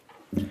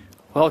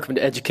Welcome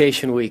to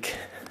Education Week.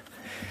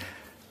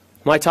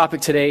 My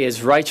topic today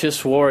is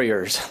Righteous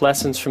Warriors,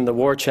 Lessons from the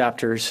War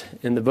Chapters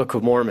in the Book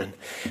of Mormon.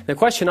 The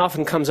question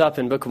often comes up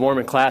in Book of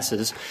Mormon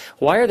classes,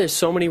 why are there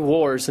so many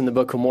wars in the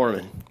Book of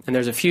Mormon? And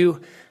there's a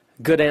few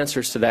good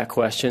answers to that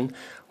question.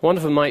 One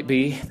of them might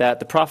be that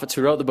the prophets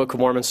who wrote the Book of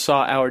Mormon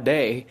saw our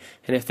day,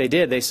 and if they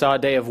did, they saw a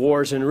day of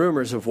wars and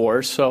rumors of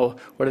wars, so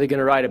what are they going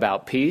to write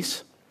about?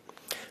 Peace?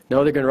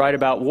 No, they're going to write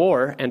about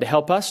war and to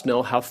help us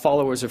know how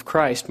followers of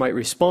Christ might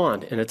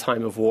respond in a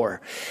time of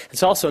war.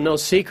 It's also no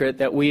secret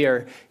that we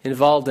are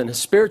involved in a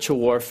spiritual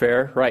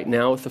warfare right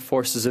now with the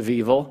forces of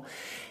evil,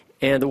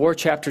 and the war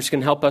chapters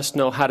can help us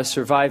know how to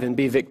survive and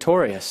be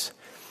victorious.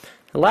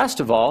 And last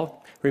of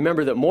all,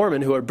 remember that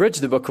Mormon, who abridged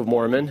the Book of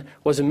Mormon,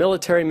 was a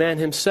military man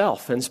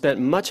himself and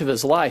spent much of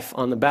his life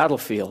on the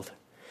battlefield.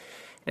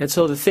 And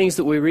so the things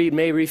that we read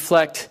may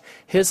reflect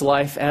his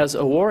life as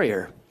a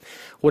warrior.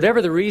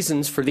 Whatever the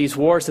reasons for these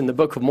wars in the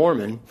Book of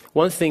Mormon,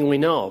 one thing we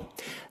know,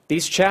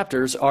 these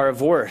chapters are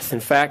of worth. In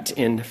fact,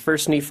 in 1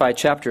 Nephi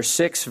chapter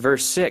 6,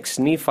 verse 6,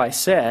 Nephi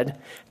said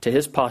to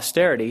his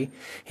posterity,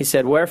 he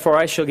said, "Wherefore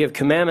I shall give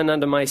commandment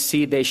unto my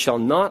seed, they shall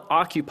not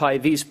occupy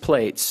these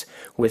plates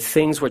with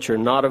things which are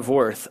not of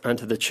worth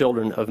unto the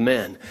children of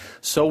men."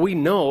 So we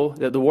know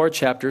that the war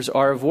chapters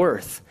are of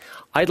worth.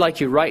 I'd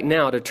like you right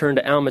now to turn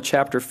to Alma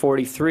chapter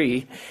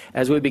 43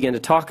 as we begin to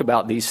talk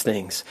about these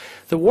things.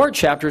 The war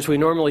chapters we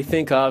normally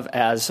think of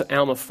as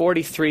Alma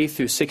 43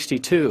 through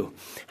 62.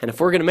 And if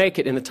we're going to make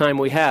it in the time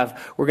we have,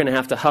 we're going to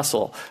have to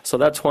hustle. So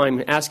that's why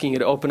I'm asking you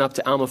to open up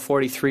to Alma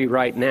 43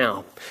 right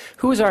now.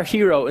 Who is our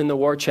hero in the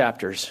war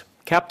chapters?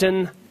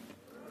 Captain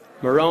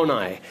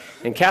Moroni.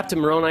 And Captain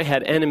Moroni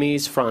had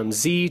enemies from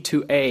Z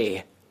to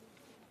A,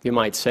 you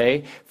might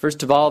say.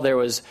 First of all, there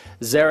was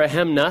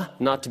Zarahemnah,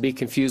 not to be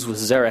confused with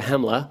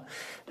Zarahemla.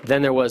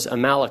 Then there was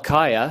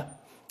Amalickiah,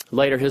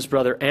 later his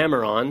brother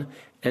Ammoron,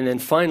 and then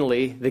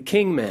finally the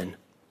kingmen.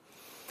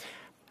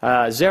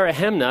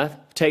 Zarahemnah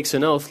takes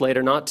an oath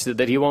later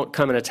that he won't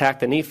come and attack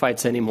the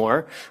Nephites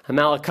anymore.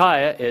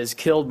 Amalickiah is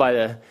killed by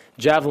the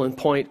javelin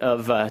point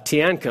of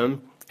Teancum,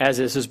 as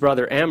is his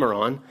brother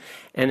Ammoron.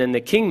 And then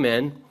the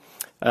kingmen,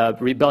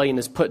 rebellion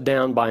is put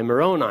down by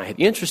Moroni.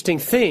 The interesting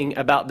thing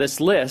about this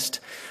list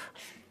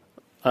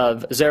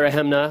of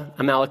Zarahemnah,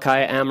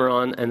 Amalickiah,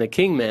 Ammoron, and the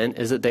kingmen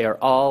is that they are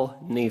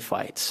all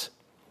Nephites.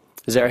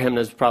 Zarahemnah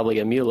is probably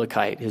a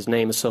Mulekite. His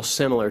name is so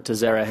similar to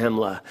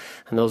Zarahemla,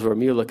 and those were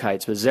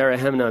Mulekites. But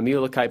Zarahemnah, a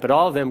Mulekite, but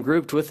all of them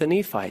grouped with the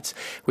Nephites,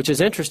 which is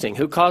interesting.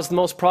 Who caused the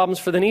most problems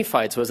for the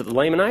Nephites? Was it the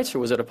Lamanites or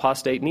was it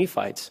apostate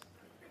Nephites?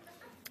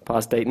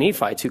 Apostate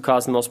Nephites. Who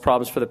caused the most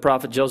problems for the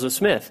prophet Joseph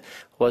Smith?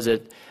 Was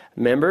it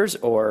members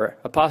or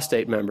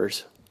apostate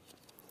members?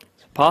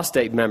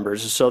 Apostate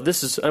members. So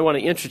this is one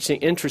of the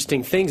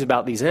interesting things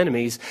about these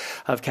enemies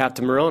of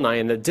Captain Moroni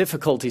and the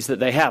difficulties that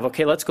they have.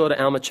 Okay, let's go to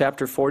Alma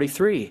chapter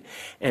 43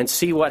 and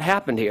see what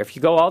happened here. If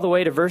you go all the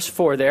way to verse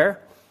 4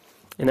 there,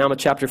 in Alma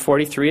chapter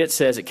 43, it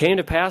says, "It came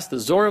to pass the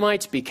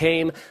Zoramites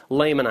became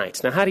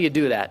Lamanites." Now, how do you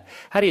do that?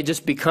 How do you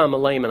just become a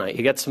Lamanite?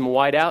 You get some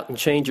white out and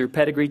change your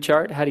pedigree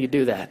chart? How do you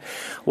do that?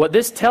 What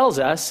this tells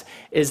us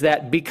is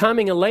that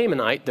becoming a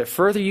Lamanite, the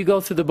further you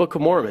go through the Book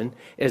of Mormon,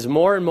 is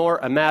more and more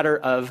a matter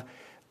of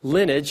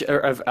lineage, or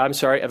of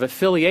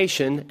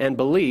affiliation and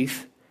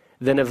belief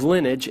than of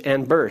lineage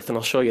and birth. And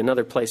I'll show you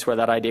another place where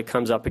that idea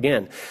comes up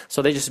again.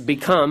 So they just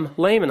become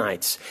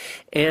Lamanites.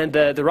 And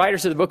the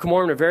writers of the Book of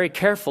Mormon are very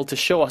careful to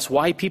show us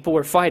why people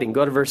were fighting.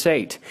 Go to verse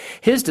 8.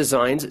 His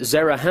designs,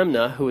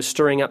 Zarahemnah, who was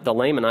stirring up the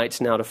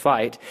Lamanites now to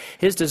fight,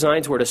 his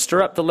designs were to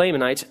stir up the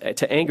Lamanites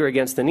to anger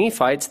against the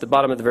Nephites, the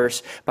bottom of the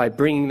verse, by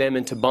bringing them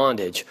into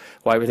bondage.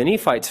 Why were the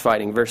Nephites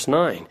fighting? Verse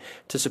 9.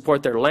 To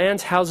support their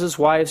lands, houses,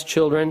 wives,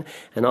 children,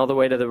 and all the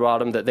way to the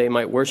bottom, that they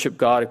might worship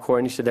God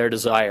according to their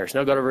desires.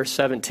 Now go to verse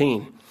 17.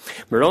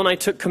 Moroni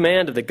took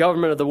command of the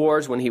government of the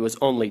wars when he was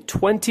only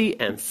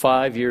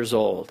 25 years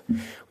old,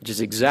 which is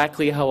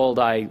exactly how old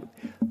I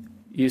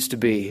used to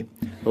be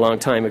a long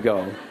time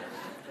ago.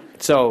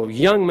 So,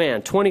 young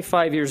man,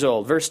 25 years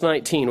old. Verse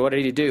 19, what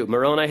did he do?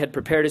 Moroni had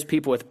prepared his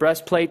people with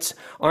breastplates,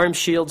 arm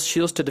shields,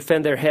 shields to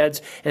defend their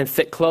heads, and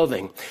thick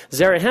clothing.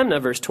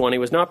 Zarahemnah, verse 20,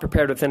 was not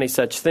prepared with any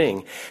such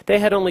thing. They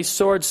had only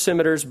swords,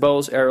 scimitars,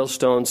 bows, arrows,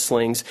 stones,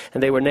 slings,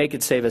 and they were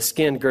naked save a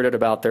skin girded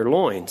about their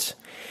loins.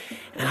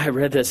 And I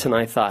read this and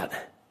I thought,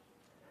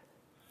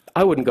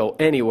 I wouldn't go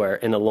anywhere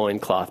in a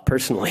loincloth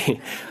personally,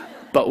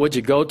 but would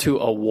you go to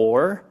a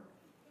war?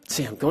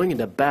 See, I'm going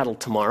into battle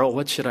tomorrow.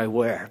 What should I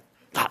wear?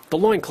 The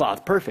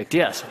loincloth, perfect,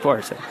 yes, of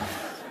course.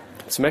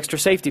 Some extra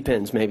safety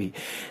pins maybe,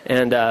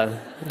 and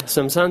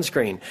some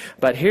sunscreen.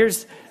 But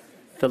here's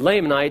the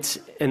Lamanites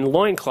in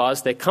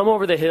loincloths. They come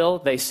over the hill,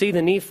 they see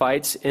the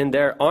Nephites in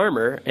their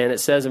armor, and it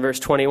says in verse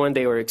 21,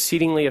 they were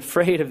exceedingly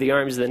afraid of the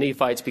armies of the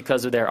Nephites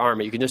because of their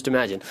armor. You can just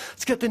imagine.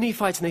 Let's get the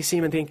Nephites, and they see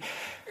them and think,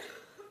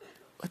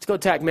 let's go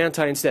attack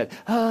Manti instead.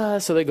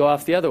 So they go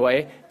off the other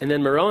way, and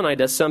then Moroni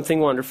does something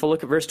wonderful.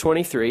 Look at verse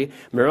 23.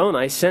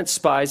 Moroni sent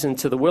spies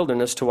into the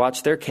wilderness to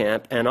watch their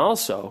camp, and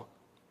also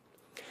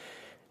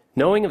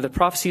knowing of the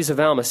prophecies of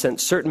Alma,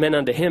 sent certain men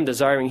unto him,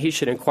 desiring he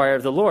should inquire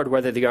of the Lord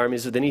whether the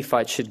armies of the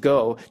Nephites should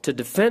go to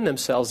defend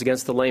themselves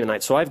against the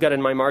Lamanites. So I've got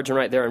in my margin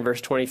right there in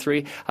verse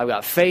 23, I've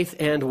got faith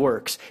and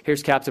works.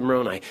 Here's Captain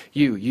Moroni.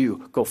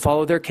 You, go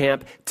follow their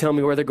camp, tell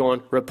me where they're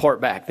going,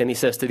 report back. Then he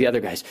says to the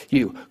other guys,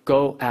 you,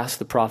 go ask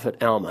the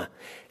prophet Alma.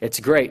 It's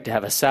great to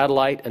have a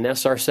satellite, an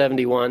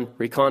SR-71,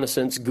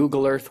 reconnaissance,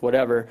 Google Earth,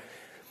 whatever.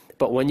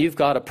 But when you've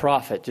got a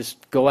prophet,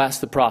 just go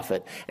ask the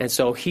prophet. And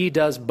so he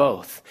does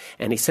both.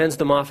 And he sends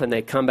them off and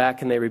they come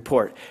back and they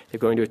report. They're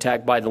going to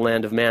attack by the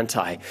land of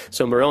Manti.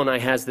 So Moroni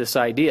has this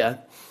idea.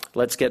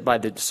 Let's get by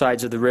the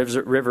sides of the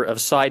river of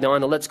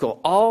Sidon. And let's go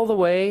all the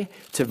way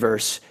to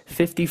verse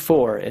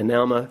 54 in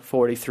Alma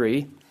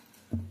 43.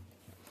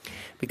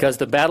 Because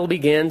the battle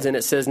begins and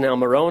it says, now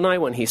Moroni,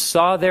 when he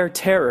saw their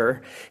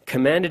terror,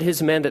 commanded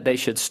his men that they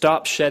should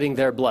stop shedding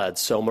their blood.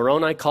 So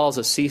Moroni calls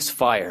a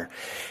ceasefire.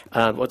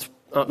 What's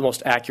not the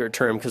most accurate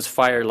term, because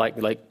fire like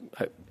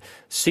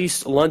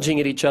cease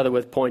lunging at each other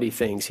with pointy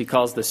things. He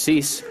calls the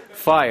cease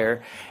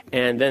fire,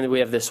 and then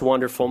we have this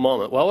wonderful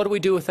moment. Well, what do we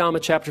do with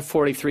Alma chapter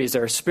 43? Is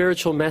there a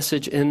spiritual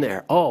message in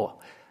there? Oh,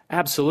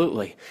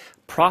 absolutely.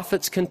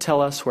 Prophets can tell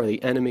us where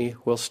the enemy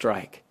will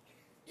strike.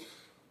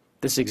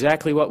 This is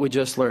exactly what we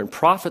just learned.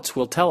 Prophets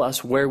will tell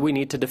us where we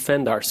need to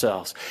defend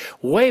ourselves.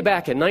 Way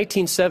back in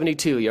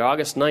 1972, your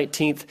August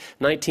 19th,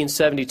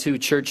 1972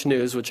 Church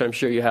News, which I'm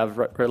sure you have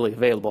readily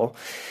available,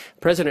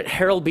 President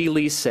Harold B.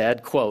 Lee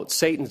said, quote,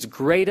 Satan's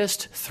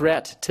greatest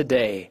threat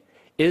today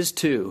is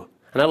to,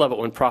 and I love it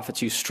when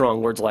prophets use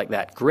strong words like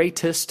that,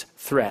 greatest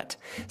threat.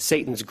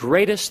 Satan's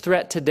greatest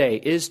threat today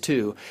is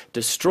to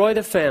destroy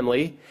the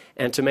family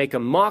and to make a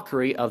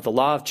mockery of the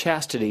law of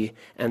chastity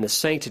and the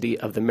sanctity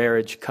of the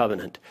marriage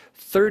covenant.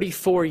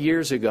 34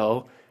 years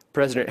ago,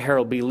 President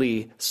Harold B.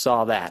 Lee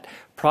saw that.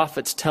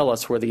 Prophets tell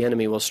us where the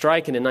enemy will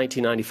strike, and in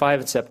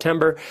 1995, in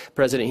September,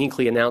 President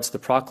Hinckley announced the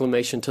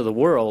proclamation to the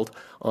world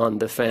on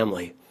the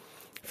family.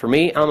 For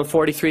me, Alma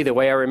 43, the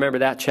way I remember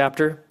that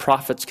chapter,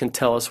 prophets can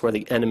tell us where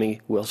the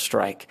enemy will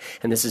strike.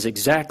 And this is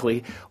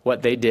exactly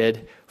what they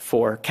did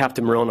for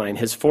Captain Moroni and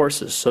his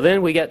forces. So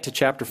then we get to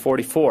chapter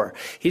 44.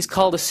 He's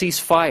called a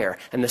ceasefire,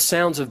 and the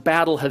sounds of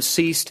battle have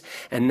ceased,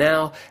 and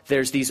now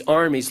there's these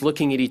armies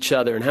looking at each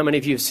other. And how many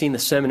of you have seen the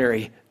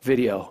seminary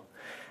video?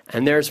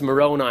 And there's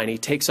Moroni, and he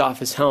takes off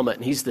his helmet,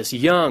 and he's this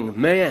young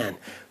man,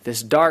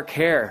 this dark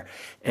hair,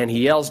 and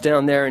he yells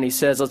down there, and he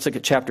says, let's look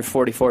at chapter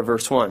 44,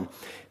 verse 1.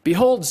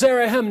 Behold,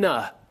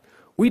 Zarahemnah,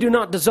 we do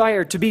not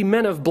desire to be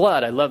men of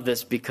blood. I love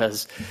this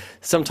because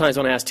sometimes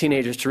when I ask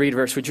teenagers to read a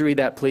verse, would you read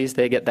that, please?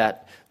 They get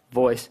that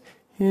voice.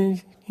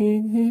 And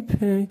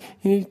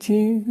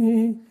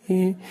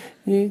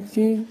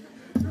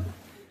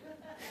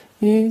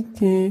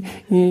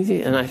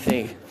I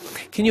think,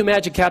 can you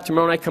imagine Captain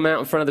Moroni come out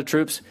in front of the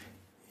troops?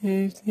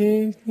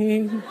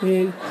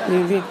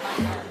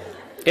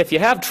 If you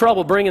have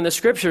trouble bringing the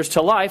scriptures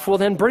to life, well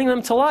then bring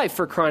them to life,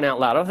 for crying out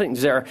loud.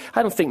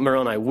 I don't think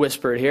Moroni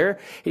whispered here.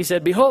 He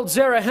said, Behold,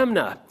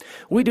 Zarahemnah,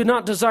 we do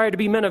not desire to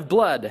be men of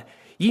blood.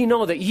 Ye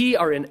know that ye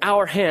are in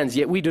our hands,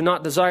 yet we do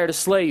not desire to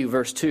slay you.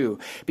 Verse 2.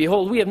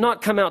 Behold, we have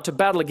not come out to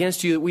battle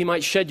against you that we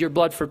might shed your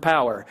blood for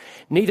power.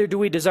 Neither do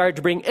we desire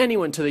to bring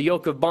anyone to the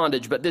yoke of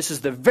bondage, but this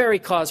is the very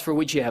cause for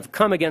which ye have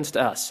come against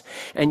us.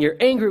 And you're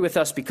angry with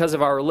us because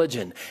of our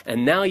religion.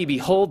 And now ye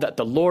behold that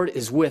the Lord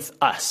is with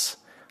us.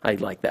 I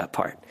like that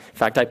part. In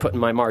fact, I put in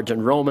my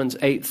margin, Romans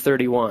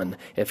 8:31.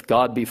 If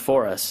God be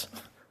for us,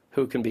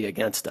 who can be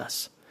against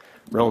us?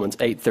 Romans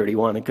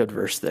 8:31, a good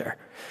verse there.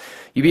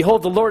 You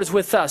behold, the Lord is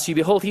with us. You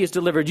behold, he has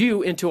delivered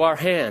you into our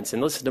hands.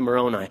 And listen to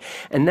Moroni.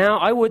 And now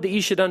I would that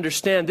ye should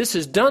understand, this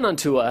is done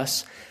unto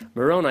us.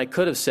 Moroni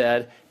could have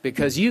said,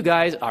 because you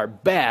guys are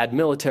bad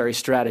military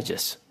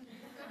strategists.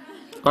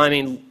 I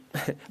mean,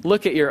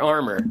 look at your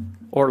armor,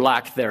 or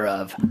lack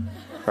thereof,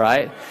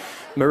 right?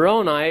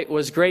 Moroni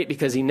was great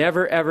because he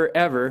never, ever,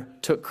 ever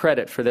took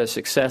credit for their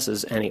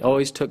successes, and he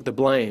always took the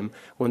blame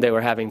when they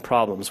were having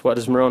problems. What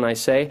does Moroni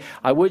say?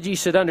 I would ye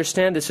should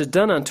understand this is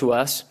done unto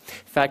us.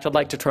 In fact, I'd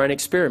like to try an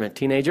experiment.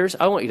 Teenagers,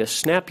 I want you to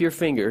snap your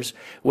fingers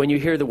when you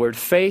hear the word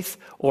faith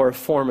or a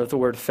form of the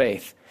word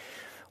faith.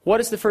 What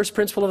is the first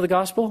principle of the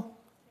gospel?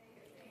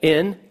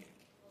 In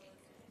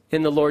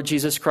the Lord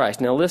Jesus Christ.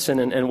 Now listen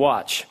and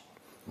watch.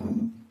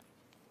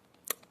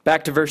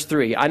 Back to verse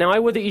 3. Now I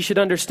would that ye should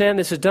understand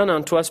this is done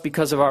unto us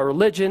because of our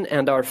religion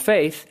and our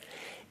faith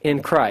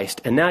in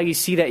Christ. And now ye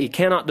see that ye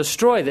cannot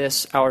destroy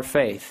this, our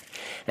faith.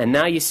 And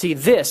now ye see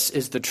this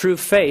is the true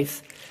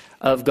faith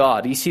of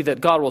God. You see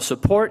that God will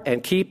support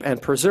and keep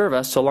and preserve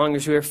us so long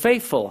as we are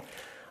faithful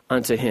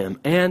unto him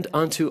and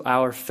unto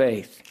our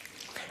faith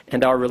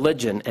and our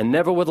religion. And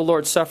never will the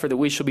Lord suffer that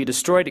we shall be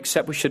destroyed,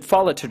 except we should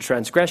fall into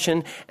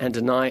transgression and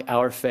deny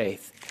our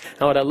faith.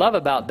 Now what I love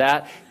about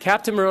that,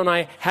 Captain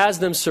Moroni has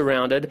them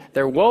surrounded.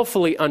 They're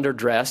woefully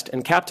underdressed.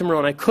 And Captain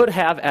Moroni could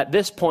have at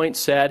this point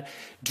said,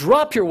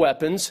 drop your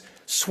weapons,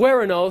 swear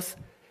an oath,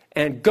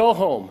 and go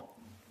home,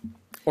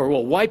 or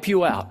we'll wipe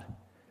you out.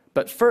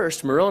 But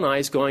first, Moroni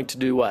is going to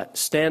do what?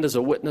 Stand as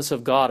a witness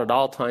of God at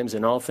all times,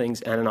 in all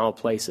things, and in all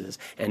places.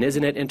 And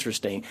isn't it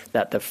interesting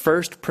that the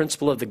first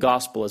principle of the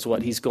gospel is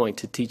what he's going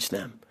to teach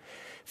them?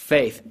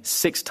 Faith,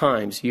 6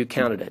 times you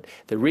counted it.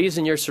 The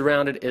reason you're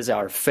surrounded is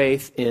our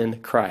faith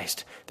in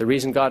Christ. The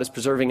reason God is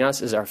preserving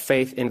us is our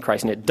faith in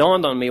Christ. And it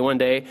dawned on me one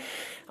day,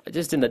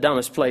 just in the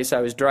dumbest place,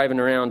 I was driving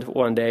around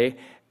one day,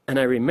 and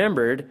I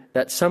remembered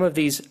that some of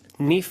these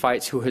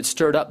Nephites who had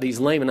stirred up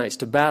these Lamanites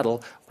to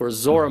battle were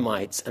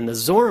Zoramites. And the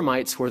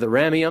Zoramites were the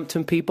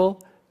Rameumptom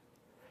people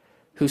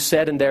who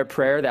said in their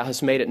prayer, "Thou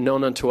hast made it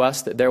known unto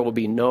us that there will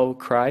be no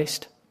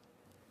Christ."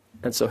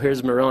 And so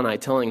here's Moroni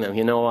telling them,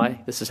 you know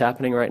why this is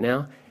happening right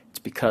now? It's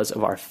because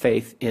of our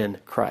faith in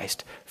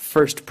Christ.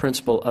 First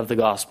principle of the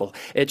gospel.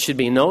 It should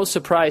be no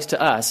surprise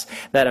to us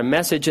that a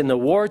message in the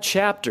war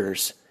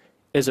chapters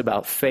is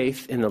about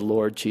faith in the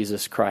Lord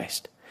Jesus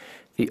Christ,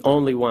 the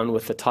only one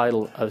with the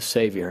title of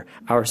Savior,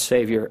 our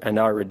Savior and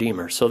our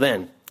Redeemer. So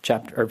then,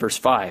 verse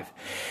 5.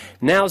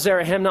 Now,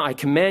 Zarahemnah, I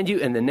command you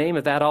in the name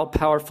of that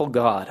all-powerful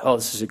God. Oh,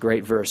 this is a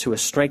great verse. Who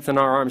has strengthened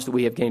our arms that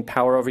we have gained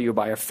power over you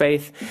by our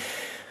faith,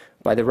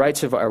 by the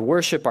rights of our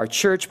worship, our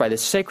church, by the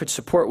sacred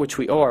support which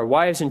we owe our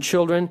wives and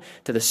children,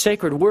 to the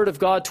sacred word of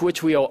God to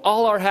which we owe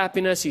all our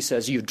happiness. He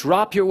says, you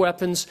drop your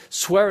weapons,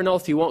 swear an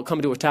oath you won't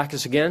come to attack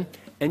us again,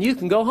 and you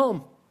can go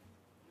home.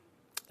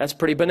 That's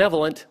pretty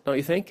benevolent, don't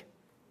you think?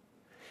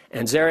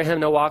 And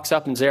Zarahemnah walks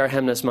up, and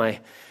Zarahemnah's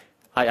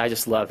I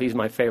just love, he's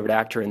my favorite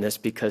actor in this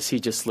because he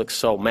just looks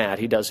so mad.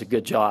 He does a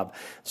good job.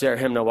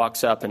 Zarahemnah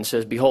walks up and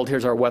says, behold,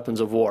 here's our weapons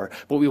of war.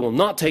 But we will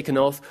not take an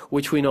oath,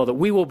 which we know that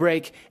we will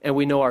break, and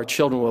we know our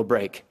children will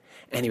break.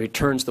 And he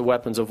returns the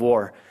weapons of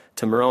war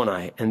to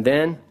Moroni. And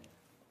then,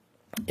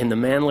 in the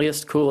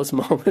manliest, coolest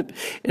moment,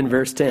 in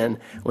verse 10,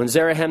 when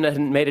Zarahemnah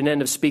had made an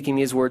end of speaking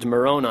these words,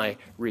 Moroni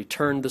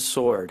returned the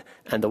sword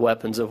and the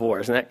weapons of war.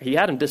 And he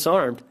had them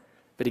disarmed,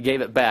 but he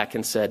gave it back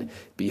and said,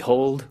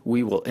 behold,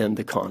 we will end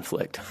the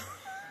conflict.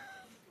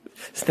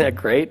 Isn't that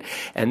great?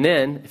 And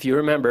then, if you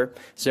remember,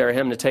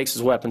 Zarahemnah takes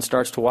his weapon,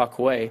 starts to walk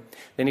away.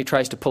 Then he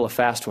tries to pull a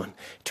fast one.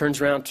 Turns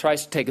around,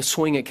 tries to take a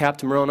swing at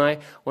Captain Moroni.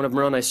 One of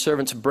Moroni's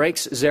servants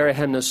breaks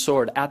Zarahemnah's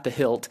sword at the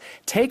hilt,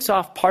 takes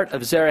off part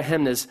of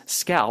Zarahemnah's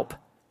scalp,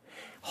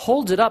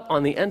 holds it up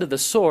on the end of the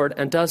sword,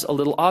 and does a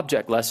little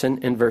object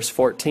lesson in verse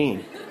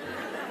 14.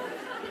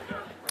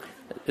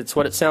 It's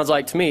what it sounds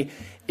like to me.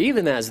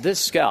 Even as this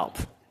scalp,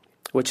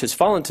 which has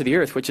fallen to the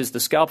earth, which is the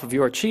scalp of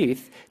your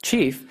chief,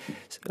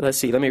 let's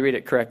see, let me read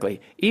it correctly.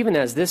 Even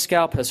as this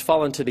scalp has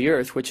fallen to the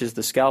earth, which is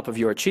the scalp of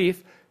your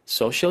chief,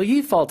 so shall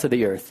ye fall to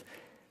the earth.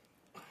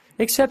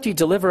 Except ye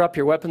deliver up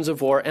your weapons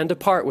of war and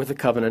depart with the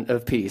covenant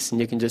of peace. And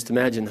you can just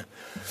imagine,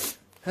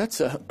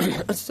 that's a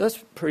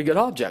pretty good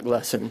object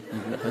lesson.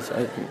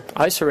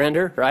 I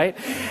surrender, right?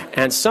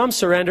 And some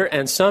surrender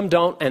and some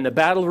don't, and the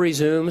battle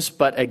resumes.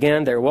 But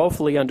again, they're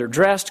woefully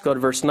underdressed. Go to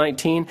verse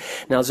 19.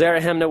 Now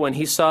Zarahemnah, when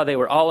he saw they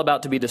were all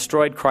about to be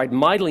destroyed, cried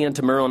mightily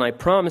unto Moroni,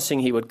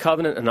 promising he would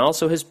covenant, and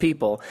also his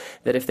people,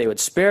 that if they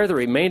would spare the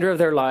remainder of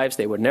their lives,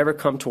 they would never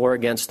come to war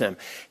against them.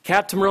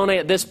 Captain Moroni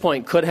at this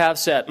point could have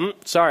said,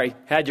 sorry,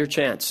 had your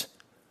chance.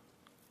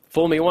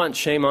 Fool me once,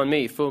 shame on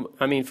me. Fool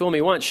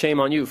me once, shame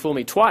on you. Fool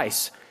me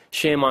twice,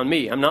 shame on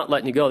me. I'm not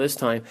letting you go this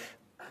time.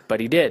 But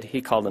he did.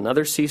 He called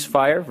another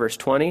ceasefire, verse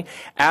 20.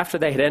 After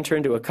they had entered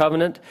into a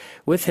covenant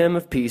with him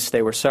of peace,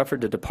 they were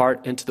suffered to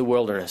depart into the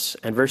wilderness.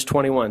 And verse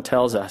 21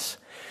 tells us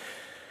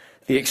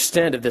the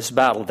extent of this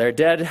battle. Their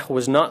dead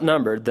was not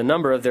numbered. The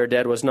number of their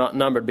dead was not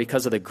numbered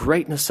because of the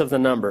greatness of the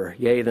number.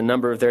 Yea, the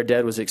number of their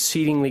dead was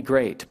exceedingly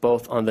great,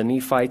 both on the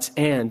Nephites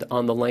and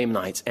on the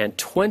Lamanites. And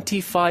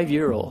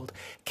 25-year-old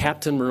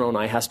Captain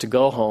Moroni has to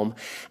go home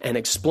and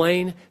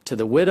explain to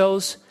the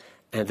widows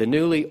and the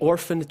newly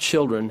orphaned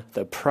children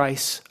the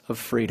price of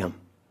freedom.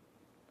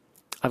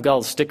 I've got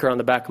a sticker on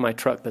the back of my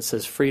truck that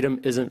says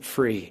freedom isn't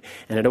free.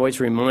 And it always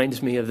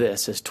reminds me of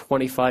this as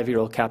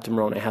 25-year-old Captain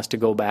Moroni has to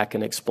go back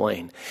and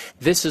explain.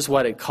 This is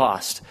what it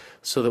cost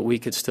so that we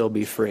could still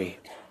be free.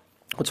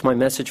 What's my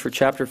message for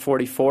chapter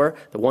 44?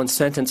 The one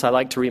sentence I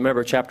like to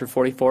remember, chapter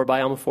 44,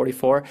 Bible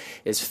 44,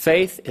 is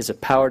faith is a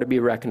power to be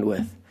reckoned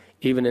with,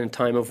 even in a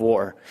time of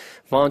war.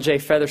 Vaughn J.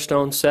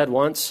 Featherstone said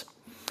once,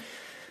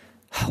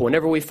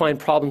 whenever we find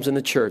problems in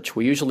the church,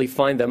 we usually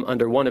find them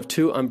under one of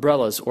two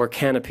umbrellas or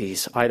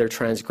canopies, either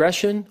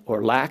transgression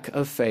or lack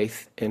of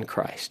faith in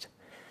Christ.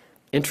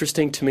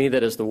 Interesting to me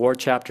that as the war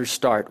chapters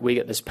start, we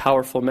get this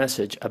powerful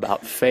message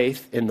about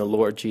faith in the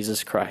Lord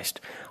Jesus Christ.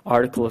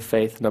 Article of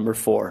faith number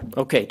 4.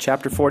 Okay,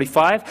 chapter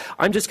 45.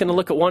 I'm just going to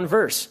look at one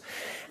verse.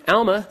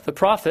 Alma, the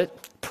prophet,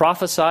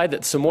 prophesied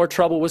that some more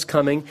trouble was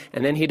coming,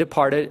 and then he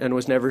departed and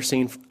was never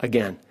seen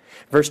again.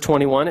 Verse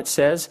 21, it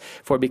says,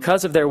 for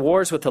because of their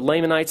wars with the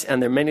Lamanites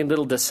and their many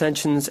little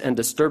dissensions and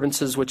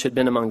disturbances which had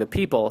been among the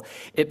people,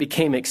 it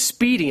became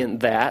expedient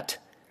that,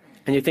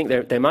 and you think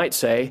they might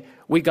say,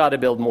 we got to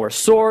build more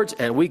swords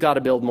and we got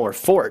to build more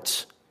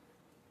forts.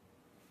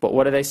 But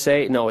what do they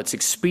say? No, it's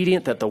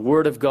expedient that the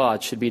word of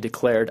God should be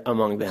declared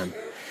among them.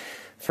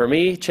 For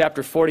me,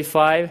 chapter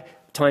 45,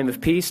 time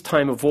of peace,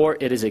 time of war,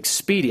 it is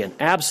expedient,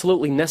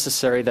 absolutely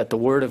necessary that the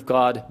word of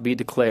God be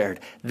declared.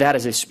 That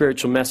is a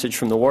spiritual message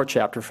from the war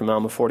chapter from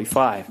Alma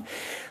 45.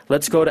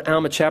 Let's go to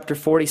Alma chapter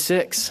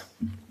 46.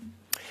 Do you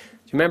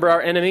remember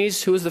our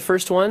enemies? Who was the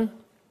first one?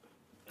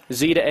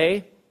 Z to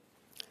A?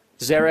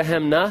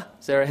 Zarahemnah.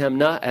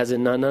 Zarahemnah, as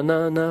in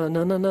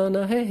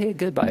na, hey,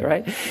 goodbye,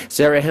 right?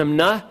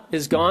 Zarahemnah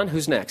is gone.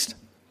 Who's next?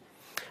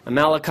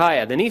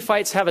 Amalickiah. The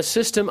Nephites have a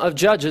system of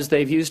judges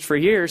they've used for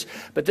years,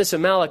 but this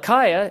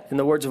Amalickiah, in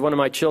the words of one of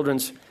my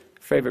children's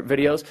favorite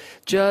videos,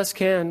 just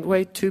can't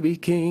wait to be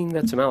king.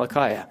 That's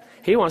Amalickiah.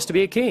 He wants to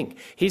be a king.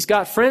 He's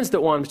got friends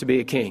that want him to be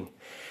a king.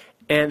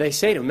 And they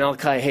say to him,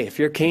 Malachi, hey, if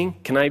you're king,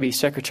 can I be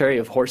secretary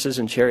of horses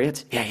and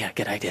chariots? Yeah,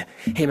 good idea.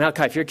 Hey,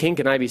 Malachi, if you're king,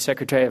 can I be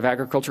secretary of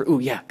agriculture? Ooh,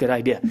 yeah, good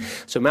idea.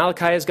 So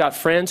Malachi has got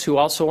friends who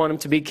also want him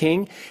to be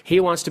king. He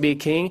wants to be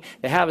king.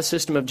 They have a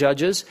system of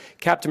judges.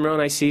 Captain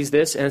Moroni sees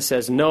this and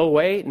says, no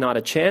way, not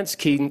a chance.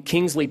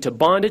 Kings lead to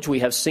bondage. We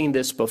have seen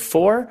this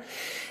before.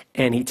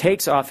 And he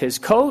takes off his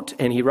coat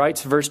and he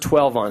writes verse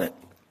 12 on it.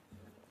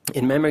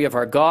 In memory of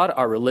our God,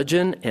 our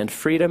religion, and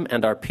freedom,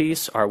 and our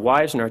peace, our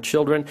wives and our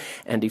children,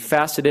 and he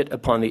fastened it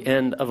upon the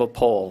end of a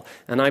pole.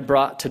 And I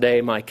brought today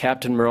my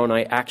Captain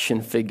Moroni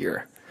action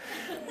figure.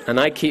 And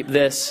I keep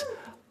this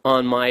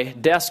on my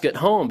desk at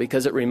home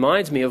because it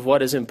reminds me of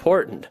what is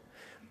important.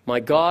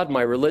 My God,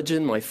 my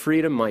religion, my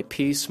freedom, my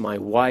peace, my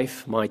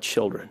wife, my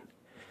children.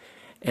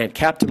 And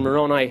Captain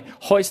Moroni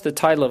hoists the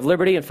title of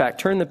liberty. In fact,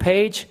 turn the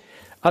page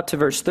up to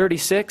verse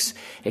 36,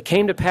 it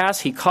came to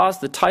pass, he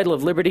caused the title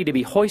of liberty to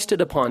be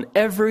hoisted upon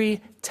every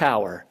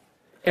tower.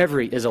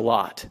 Every is a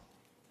lot.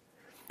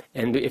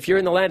 And if you're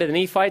in the land of the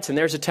Nephites and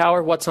there's a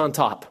tower, what's on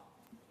top?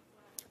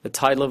 The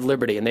title of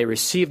liberty. And they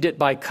received it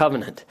by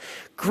covenant.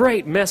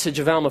 Great message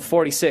of Alma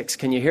 46.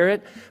 Can you hear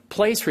it?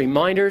 Place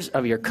reminders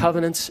of your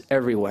covenants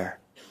everywhere.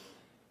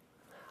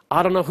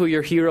 I don't know who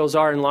your heroes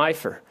are in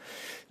life, or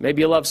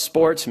maybe you love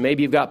sports,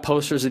 maybe you've got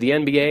posters of the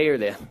NBA or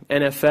the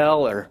NFL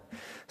or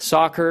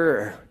soccer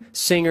or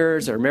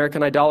singers or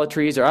American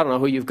idolatries, or I don't know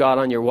who you've got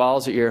on your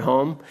walls at your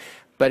home.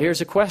 But here's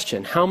a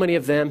question. How many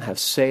of them have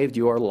saved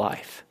your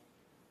life?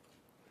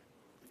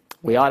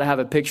 We ought to have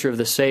a picture of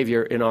the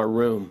Savior in our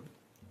room,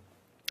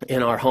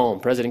 in our home.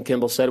 President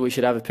Kimball said we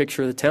should have a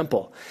picture of the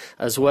temple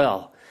as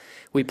well.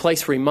 We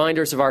place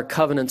reminders of our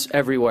covenants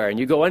everywhere. And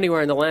you go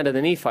anywhere in the land of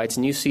the Nephites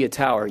and you see a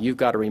tower, you've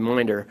got a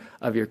reminder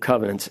of your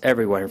covenants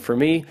everywhere. And for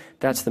me,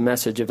 that's the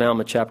message of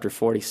Alma chapter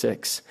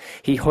 46.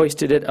 He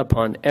hoisted it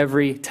upon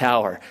every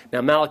tower. Now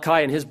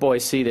Malachi and his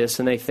boys see this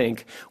and they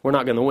think, we're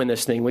not going to win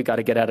this thing, we got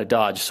to get out of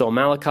Dodge. So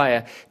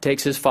Malachi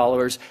takes his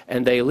followers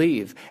and they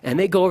leave. And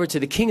they go over to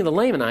the king of the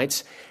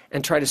Lamanites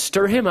and try to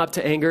stir him up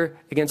to anger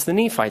against the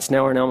Nephites.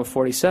 Now we're in Alma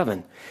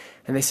 47.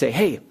 And they say,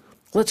 hey,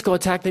 let's go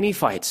attack the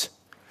Nephites.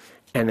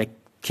 And the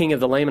king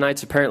of the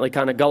Lamanites apparently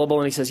kind of gullible,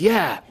 and he says,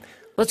 yeah,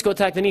 let's go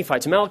attack the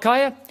Nephites.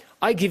 Malachi,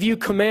 I give you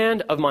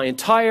command of my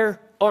entire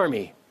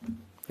army.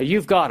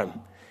 You've got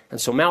them. And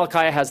so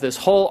Malachi has this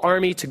whole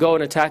army to go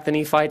and attack the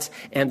Nephites,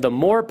 and the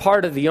more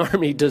part of the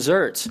army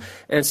deserts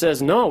and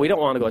says, no, we don't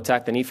want to go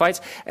attack the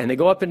Nephites. And they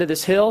go up into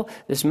this hill,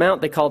 this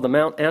mount they call the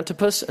Mount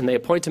Antipas, and they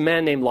appoint a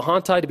man named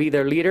Lehanti to be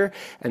their leader,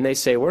 and they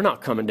say, we're not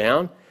coming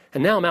down.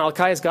 And now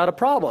Malachi has got a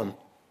problem.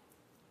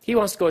 He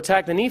wants to go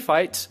attack the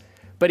Nephites,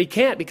 but he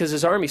can't because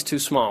his army's too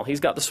small. He's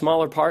got the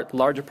smaller part, the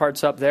larger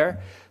parts up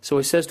there. So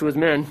he says to his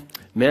men,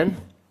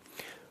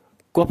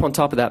 go up on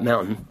top of that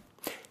mountain.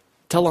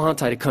 Tell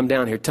Lehanti to come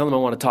down here. Tell him I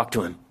want to talk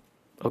to him.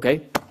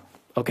 Okay?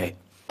 Okay.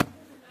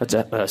 That's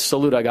a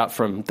salute I got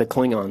from the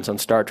Klingons on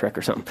Star Trek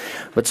or something.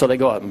 But so they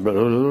go up.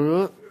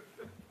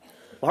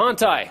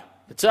 Lehanti,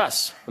 it's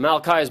us,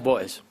 Malachi's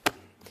boys.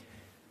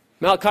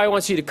 Malachi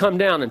wants you to come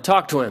down and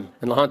talk to him.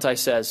 And Lehanti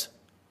says,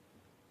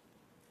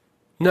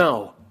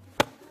 no.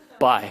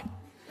 Bye.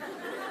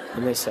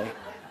 And they say,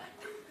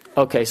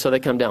 okay, so they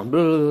come down.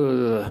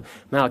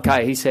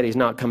 Malachi, he said he's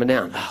not coming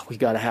down. Oh, we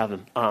got to have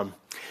him.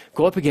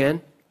 Go up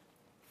again.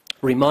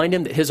 Remind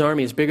him that his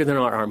army is bigger than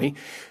our army.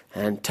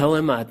 And tell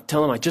him I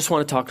just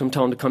want to talk to him.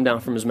 Tell him to come down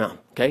from his mountain.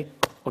 Okay?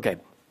 Okay,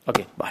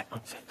 bye.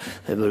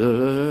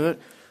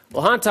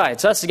 Lehanti,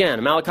 it's us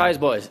again, Malachi's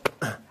boys.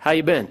 How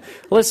you been?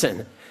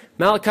 Listen,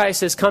 Malachi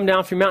says, come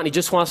down from your mountain. He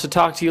just wants to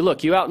talk to you.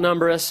 Look, you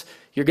outnumber us.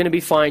 You're going to be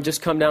fine.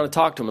 Just come down and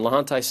talk to him. And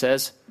Lehanti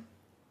says,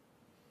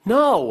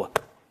 no.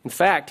 In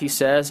fact, he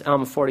says,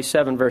 Alma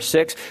 47, verse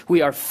 6,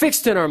 we are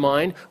fixed in our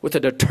mind with a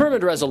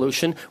determined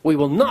resolution. We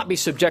will not be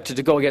subjected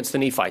to go against the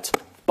Nephites.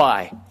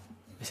 Bye.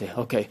 They say,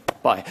 okay,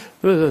 bye.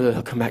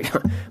 Come back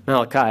down.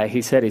 Malachi,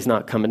 he said he's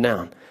not coming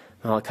down.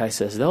 Malachi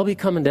says, they'll be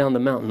coming down the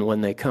mountain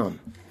when they come.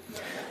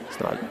 It's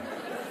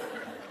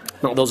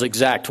not those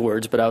exact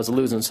words, but I was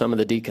losing some of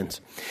the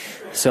deacons.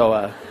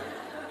 So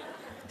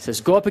he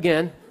says, go up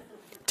again.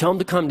 Tell him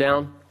to come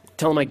down.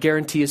 Tell him I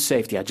guarantee his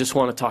safety. I just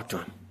want to talk to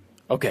him.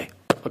 Okay,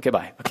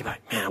 bye.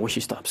 Man, I wish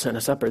you stopped sending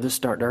us up, or this is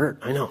starting to hurt.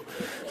 I know.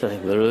 So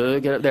they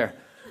get up there.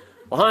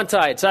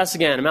 Lehanti, it's us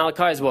again,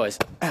 Malachi's boys.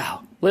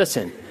 Ow,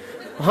 listen.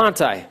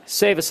 Lehanti,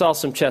 save us all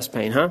some chest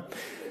pain, huh?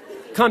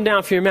 come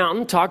down from your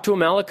mountain, talk to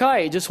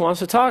Amalickiah. He just wants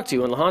to talk to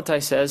you. And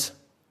Lahontai says,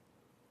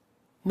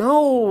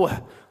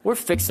 no, we're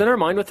fixing our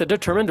mind with a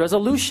determined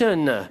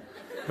resolution.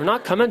 We're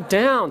not coming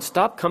down.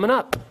 Stop coming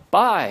up.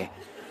 Bye.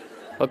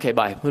 Okay,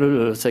 bye.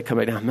 Let's say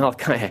coming down.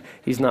 Amalickiah,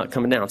 he's not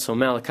coming down. So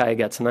Amalickiah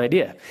gets an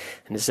idea.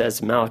 And it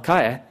says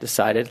Amalickiah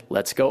decided,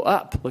 let's go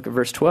up. Look at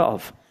verse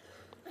 12.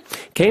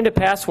 Came to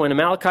pass when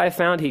Amalickiah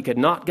found he could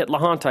not get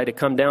Lahontai to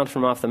come down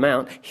from off the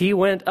mount, he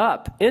went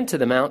up into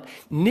the mount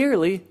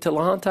nearly to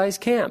Lahontai's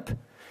camp.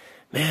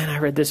 Man, I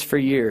read this for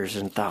years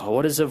and thought,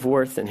 what is of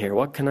worth in here?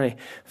 What can I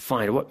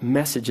find? What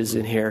message is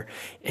in here?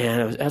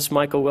 And as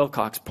Michael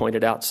Wilcox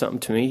pointed out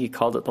something to me, he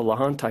called it the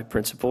Lahontai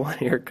principle. And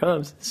here it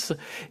comes. So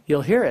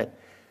you'll hear it.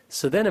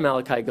 So then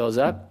Amalickiah goes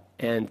up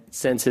and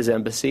sends his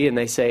embassy, and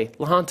they say,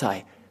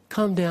 Lahontai,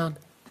 come down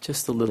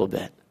just a little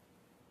bit.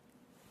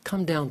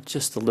 Come down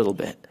just a little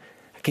bit.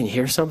 Can you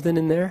hear something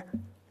in there?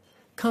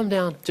 Come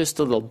down just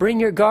a little. Bring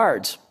your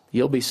guards.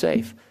 You'll be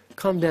safe.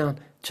 Come down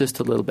just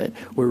a little bit.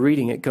 We're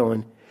reading it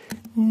going,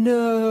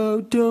 no,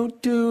 don't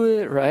do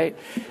it, right?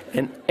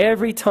 And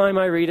every time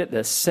I read it,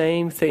 the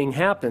same thing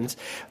happens.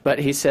 But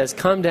he says,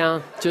 come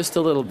down just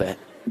a little bit.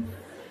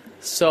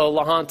 So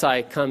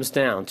Lahontai comes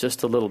down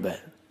just a little bit.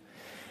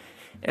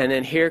 And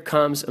then here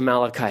comes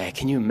Amalickiah.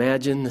 Can you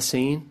imagine the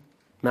scene?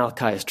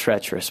 Amalickiah is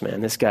treacherous,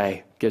 man. This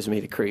guy gives me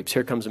the creeps.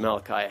 Here comes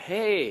Amalickiah.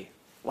 Hey,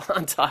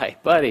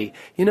 Lahontai, buddy,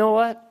 you know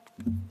what?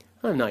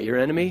 I'm not your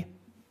enemy.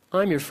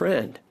 I'm your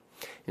friend.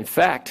 In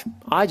fact,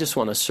 I just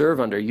want to serve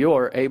under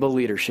your able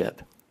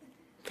leadership.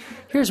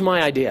 Here's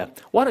my idea.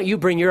 Why don't you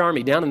bring your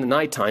army down in the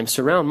nighttime,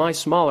 surround my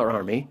smaller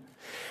army,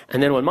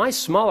 and then when my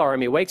smaller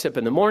army wakes up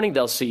in the morning,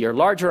 they'll see your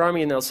larger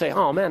army, and they'll say,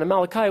 oh, man,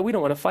 Amalickiah, we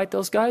don't want to fight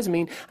those guys. I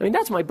mean,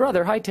 that's my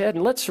brother, hi, Ted,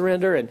 and let's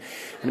surrender. And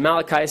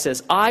Amalickiah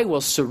says, I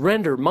will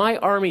surrender my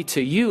army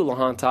to you,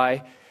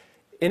 Lahontai,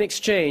 in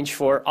exchange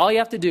for all you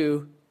have to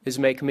do is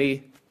make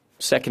me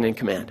second in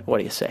command. What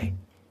do you say?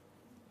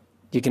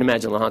 You can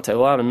imagine Lahontai,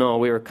 well, I don't know,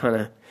 we were kind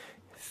of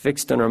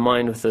fixed in our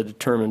mind with a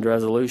determined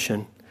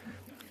resolution.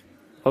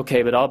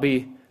 Okay, but I'll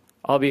be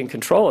in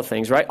control of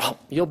things, right? Oh,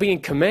 you'll be in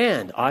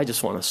command. I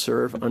just want to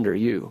serve under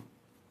you.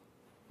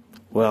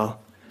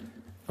 Well,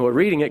 we're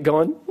reading it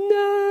going,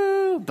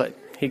 no, but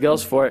he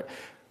goes for it.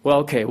 Well,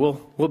 okay,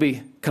 we'll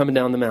be coming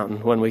down the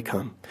mountain when we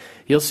come.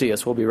 You'll see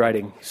us. We'll be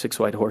riding 6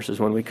 white horses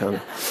when we come.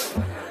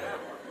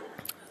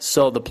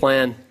 So the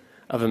plan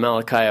of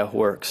Amalickiah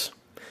works.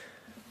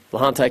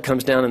 Lahontai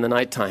comes down in the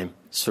nighttime,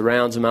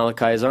 surrounds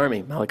Amalickiah's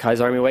army.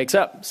 Amalickiah's army wakes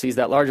up, sees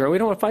that larger army. We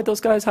don't want to fight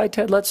those guys. Hi,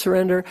 Ted, let's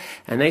surrender.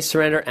 And they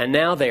surrender, and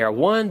now they are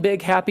one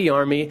big happy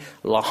army,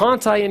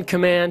 Lahontai in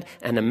command,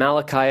 and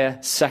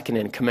Amalickiah second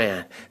in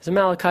command. Is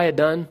Amalickiah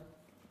done?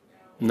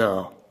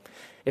 No.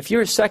 If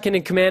you're second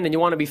in command and you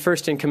want to be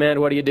first in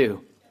command, what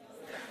do?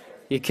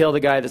 You kill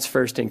the guy that's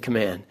first in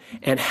command.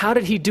 And how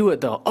did he do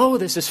it, though? Oh,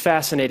 this is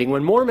fascinating.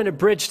 When Mormon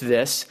abridged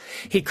this,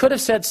 he could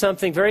have said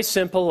something very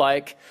simple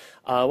like,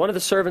 one of the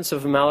servants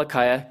of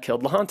Amalickiah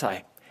killed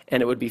Lahontai,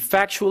 and it would be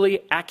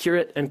factually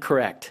accurate and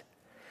correct.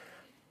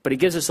 But he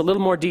gives us a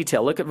little more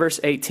detail. Look at verse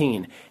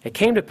 18. It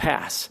came to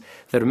pass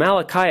that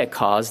Amalickiah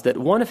caused that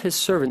one of his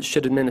servants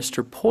should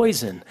administer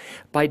poison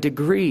by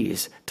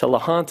degrees to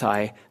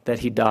Lahontai, that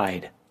he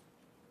died.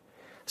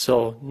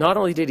 So not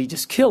only did he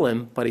just kill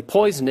him, but he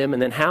poisoned him,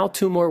 and then how?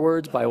 2 more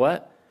words, by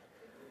what?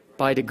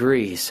 By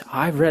degrees.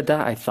 I read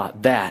that, I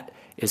thought, that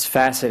is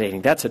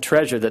fascinating. That's a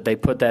treasure that they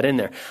put that in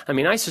there. I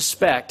mean, I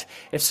suspect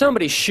if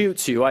somebody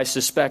shoots you, I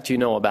suspect you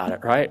know about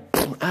it, right?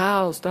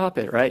 Ow, stop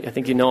it, right? I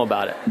think you know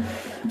about it.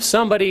 If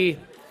somebody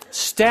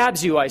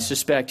stabs you, I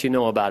suspect you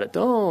know about it.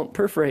 Don't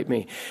perforate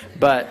me.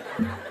 But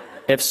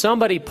if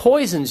somebody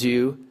poisons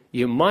you,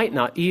 you might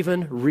not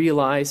even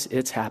realize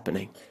it's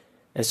happening,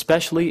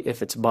 especially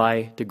if it's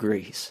by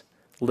degrees,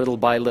 little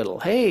by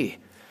little. Hey,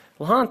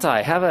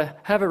 Lahontai,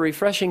 have a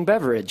refreshing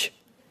beverage.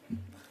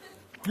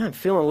 I'm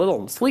feeling a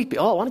little sleepy.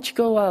 Oh, why don't you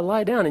go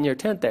lie down in your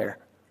tent there?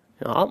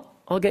 You know,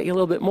 I'll get you a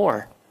little bit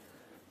more.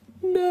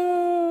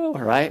 No.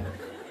 All right.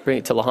 Bring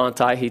it to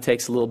Lahontai. He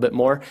takes a little bit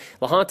more.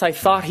 Lahontai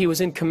thought he was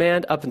in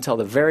command up until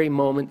the very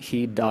moment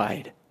he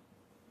died.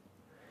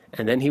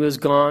 And then he was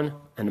gone,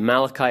 and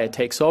Amalickiah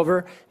takes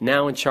over,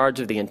 now in charge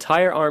of the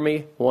entire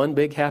army, one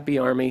big happy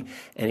army,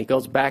 and he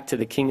goes back to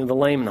the king of the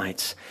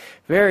Lamanites.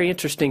 Very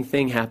interesting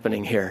thing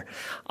happening here.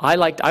 I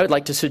would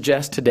like to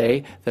suggest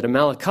today that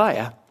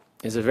Amalickiah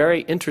is a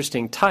very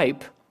interesting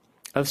type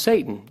of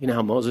Satan. You know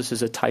how Moses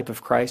is a type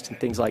of Christ and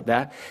things like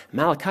that?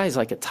 Amalickiah is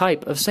like a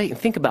type of Satan.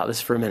 Think about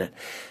this for a minute.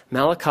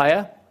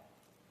 Amalickiah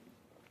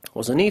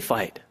was a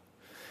Nephite.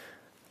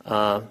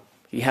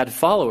 He had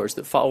followers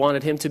that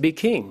wanted him to be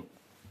king.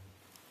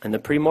 In the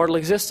premortal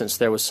existence,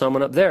 there was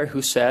someone up there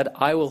who said,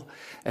 I will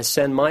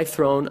ascend my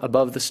throne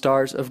above the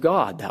stars of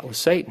God. That was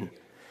Satan.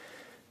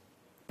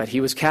 But he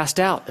was cast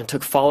out and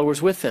took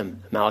followers with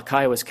him.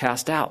 Amalickiah was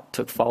cast out,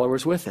 took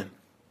followers with him.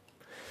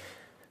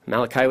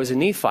 Amalickiah was a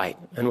Nephite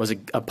and was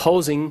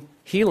opposing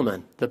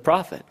Helaman, the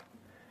prophet,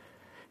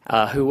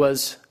 who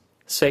was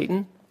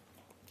Satan.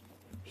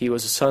 He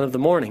was a son of the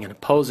morning and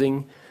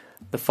opposing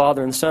the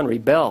Father and the Son,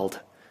 rebelled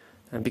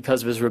and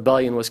because of his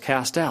rebellion was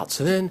cast out.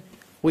 So then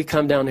we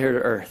come down here to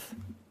earth,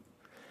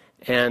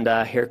 and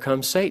here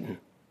comes Satan.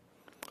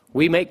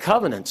 We make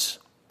covenants.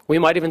 We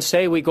might even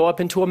say we go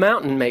up into a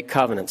mountain and make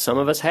covenants. Some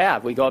of us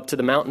have. We go up to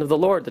the mountain of the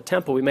Lord, the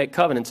temple, we make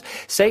covenants.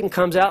 Satan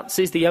comes out,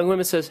 sees the young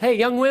women, says, "Hey,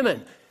 young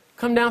women,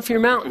 come down from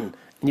your mountain."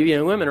 And you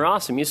young women are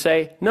awesome. You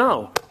say,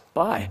 "No,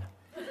 bye."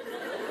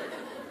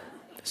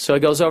 So he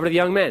goes over to the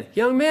young men.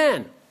 "Young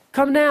men,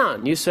 come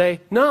down." You say,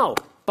 "No,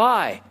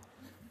 bye."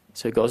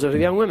 So he goes over to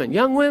the young women.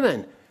 "Young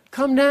women,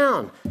 come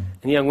down." And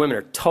the young women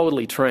are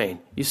totally trained.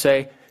 You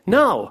say,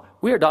 "No,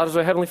 we are daughters of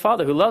our Heavenly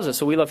Father who loves us,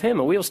 so we love Him,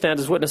 and we will stand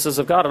as witnesses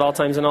of God at all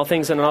times, in all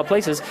things, and in all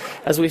places,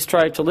 as we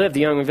strive to live the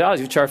young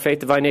values, which are faith,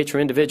 divine nature,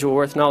 individual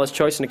worth, knowledge,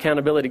 choice, and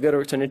accountability, good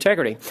works, and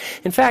integrity.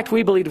 In fact,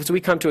 we believe as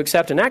we come to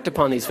accept and act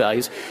upon these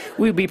values,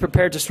 we will be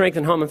prepared to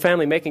strengthen home and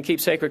family, make and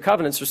keep sacred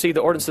covenants, receive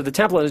the ordinance of the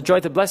temple, and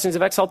enjoy the blessings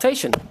of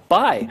exaltation.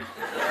 Bye.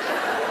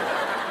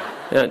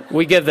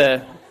 We give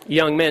the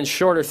young men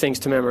shorter things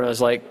to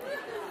memorize, like,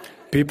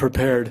 be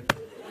prepared.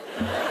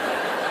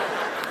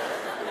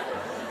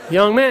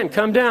 Young men,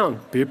 come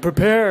down. Be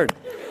prepared.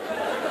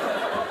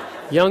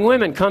 Young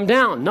women, come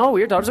down. No,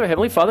 we are daughters of our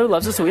Heavenly Father who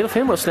loves us, so we love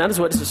Him. We'll stand as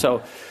witnesses.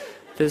 So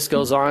this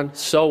goes on.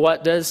 So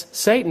what does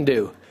Satan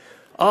do?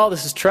 Oh,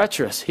 this is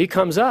treacherous. He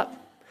comes up,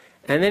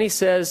 and then he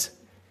says,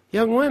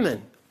 "Young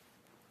women,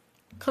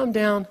 come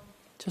down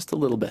just a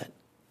little bit.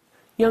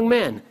 Young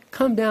men,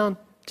 come down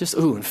just..."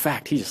 In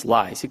fact, he just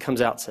lies. He comes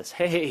out and says,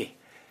 "Hey,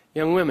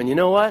 young women, you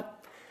know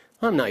what?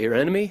 I'm not your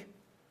enemy.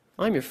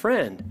 I'm your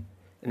friend."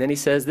 And then he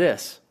says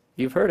this.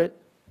 You've heard it.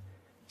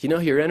 You know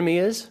who your enemy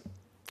is?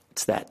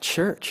 It's that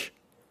church.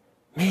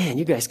 Man,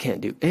 you guys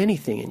can't do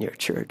anything in your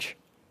church.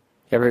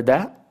 You ever heard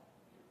that?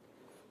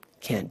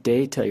 Can't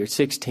date till you're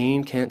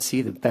 16, can't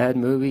see the bad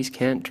movies,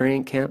 can't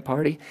drink, can't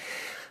party.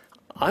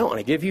 I want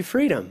to give you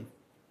freedom.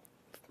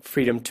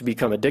 Freedom to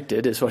become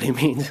addicted is what he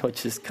means,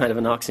 which is kind of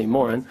an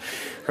oxymoron,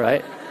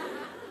 right?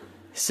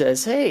 He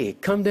says, "Hey,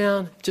 come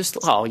down.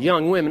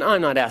 Young women,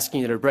 I'm not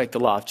asking you to break the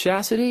law of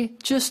chastity.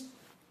 Just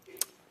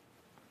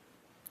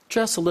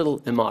dress a little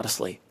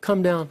immodestly.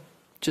 Come down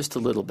just a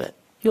little bit.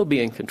 You'll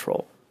be in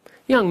control.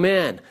 Young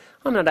man,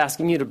 I'm not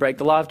asking you to break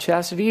the law of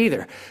chastity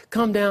either.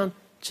 Come down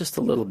just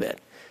a little bit.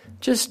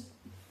 Just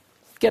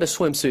get a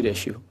swimsuit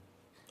issue.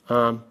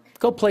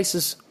 Go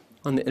places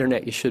on the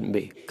internet you shouldn't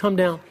be. Come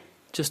down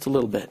just a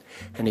little bit."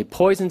 And he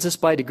poisons us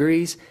by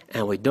degrees,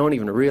 and we don't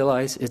even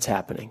realize it's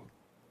happening.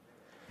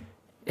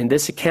 In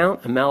this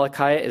account,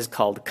 Amalickiah is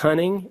called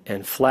cunning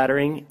and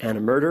flattering and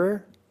a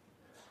murderer.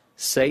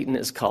 Satan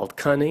is called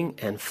cunning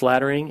and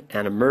flattering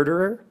and a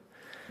murderer.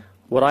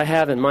 What I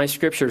have in my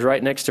scriptures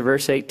right next to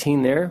verse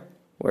 18 there,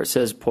 where it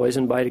says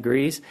poison by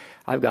degrees,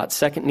 I've got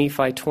 2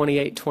 Nephi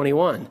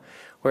 28:21,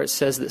 where it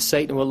says that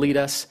Satan will lead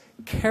us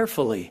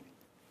carefully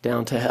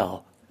down to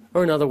hell.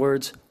 Or in other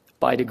words,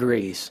 by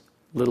degrees,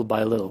 little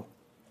by little.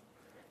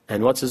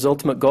 And what's his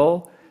ultimate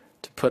goal?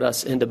 To put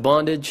us into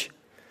bondage.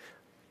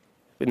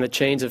 In the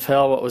chains of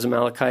hell, what was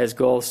Amalickiah's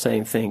goal?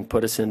 Same thing,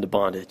 put us into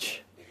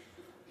bondage.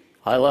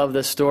 I love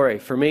this story.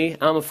 For me,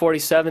 Alma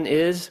 47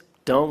 is,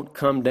 don't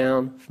come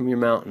down from your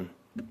mountain.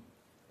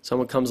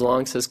 Someone comes along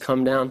and says,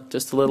 "Come down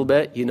just a little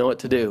bit," you know what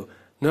to do.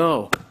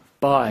 "No,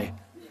 bye."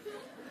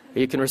 Or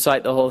you can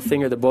recite the whole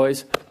thing, or the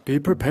boys, "Be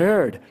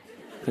prepared."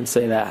 You can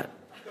say that.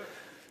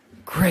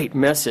 Great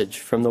message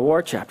from the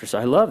war chapters.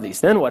 I love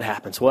these. Then what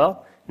happens?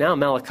 Well, now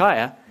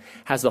Amalickiah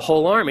has the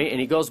whole army, and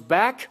he goes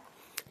back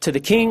to the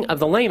king of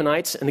the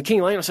Lamanites, and the king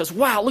of the Lamanites says,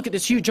 "Wow, look at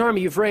this huge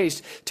army you've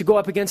raised to go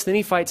up against the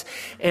Nephites."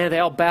 And they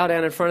all bow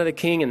down in front of the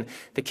king, and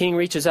the king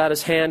reaches out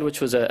his hand,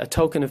 which was a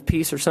token of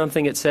peace or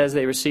something, it says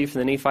they received from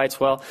the Nephites.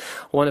 Well,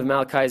 one of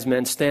Amalickiah's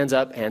men stands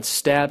up and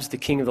stabs the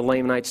king of the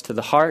Lamanites to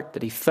the heart,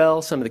 that he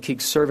fell. Some of the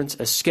king's servants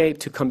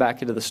escaped, to come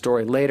back into the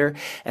story later.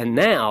 And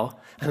now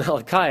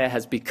Amalickiah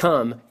has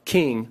become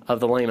king of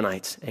the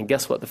Lamanites. And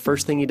guess what? The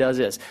first thing he does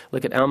is,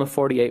 look at Alma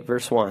 48,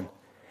 verse 1.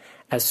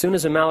 As soon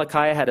as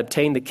Amalickiah had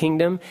obtained the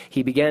kingdom,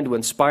 he began to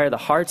inspire the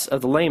hearts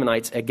of the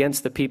Lamanites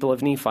against the people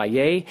of Nephi.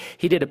 Yea,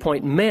 he did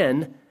appoint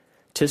men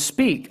to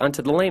speak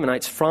unto the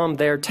Lamanites from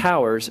their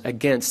towers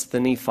against the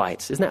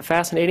Nephites. Isn't that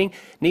fascinating?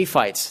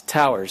 Nephites,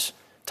 towers,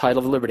 title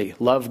of liberty,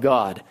 love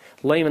God.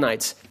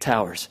 Lamanites,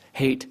 towers,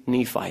 hate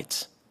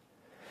Nephites.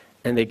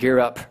 And they gear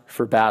up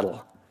for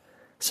battle.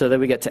 So then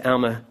we get to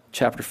Alma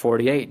chapter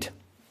 48.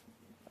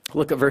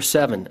 Look at verse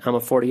 7, Alma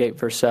 48,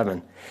 verse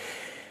 7.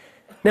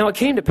 Now it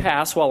came to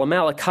pass, while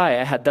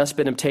Amalickiah had thus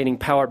been obtaining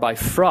power by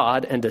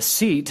fraud and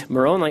deceit,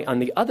 Moroni, on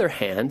the other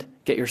hand,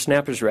 get your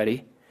snappers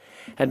ready,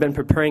 had been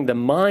preparing the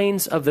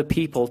minds of the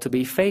people to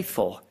be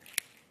faithful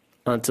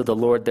unto the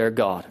Lord their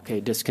God. Okay,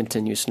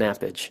 discontinue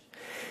snappage.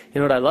 You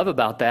know what I love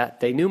about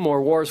that? They knew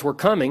more wars were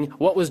coming.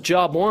 What was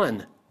job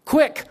one?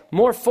 Quick,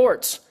 more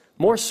forts,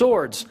 more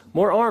swords,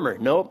 more armor.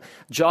 Nope.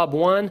 Job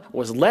one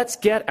was, let's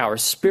get our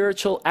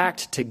spiritual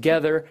act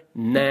together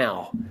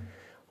now.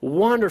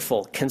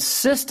 Wonderful,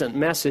 consistent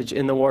message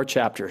in the war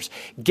chapters.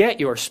 Get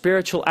your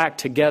spiritual act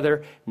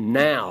together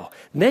now.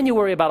 Then you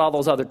worry about all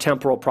those other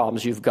temporal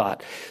problems you've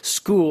got.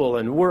 School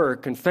and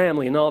work and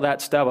family and all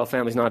that stuff. Well,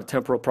 family's not a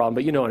temporal problem,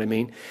 but you know what I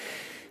mean.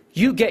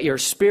 You get your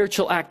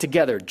spiritual act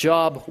together.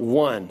 Job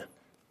 1.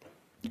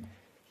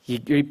 You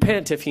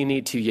repent if you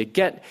need to. You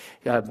get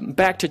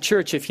back to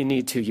church if you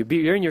need to.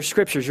 You're in your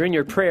scriptures. You're in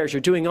your prayers. You're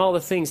doing all the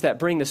things that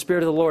bring the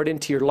Spirit of the Lord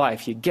into your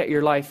life. You get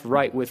your life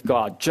right with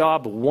God.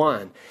 Job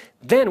 1.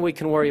 Then we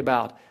can worry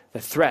about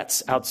the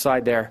threats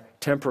outside there,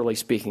 temporally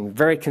speaking.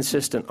 Very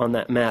consistent on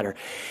that matter.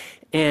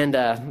 And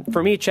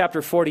for me,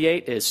 chapter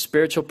 48 is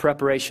spiritual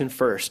preparation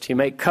first. You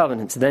make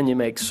covenants, then you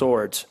make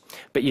swords.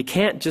 But you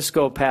can't just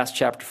go past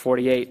chapter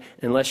 48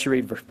 unless you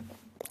read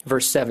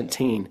verse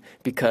 17,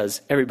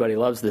 because everybody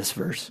loves this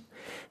verse.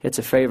 It's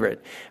a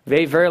favorite.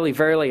 Verily,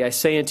 verily, I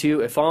say unto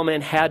you, if all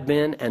men had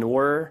been and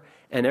were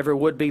and ever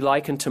would be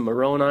likened to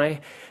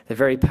Moroni, the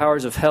very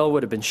powers of hell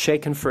would have been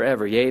shaken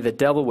forever. Yea, the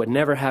devil would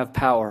never have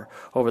power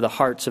over the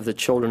hearts of the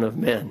children of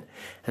men.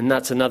 And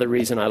that's another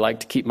reason I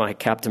like to keep my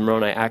Captain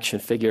Moroni action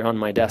figure on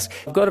my desk.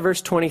 Go to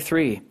verse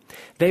 23.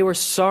 They were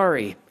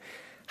sorry.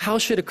 How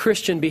should a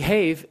Christian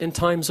behave in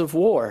times of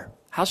war?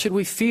 How should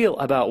we feel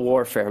about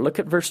warfare? Look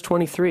at verse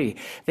 23.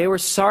 They were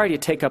sorry to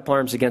take up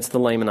arms against the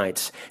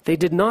Lamanites. They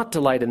did not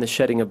delight in the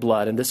shedding of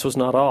blood, and this was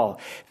not all.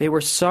 They were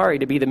sorry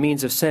to be the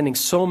means of sending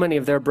so many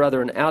of their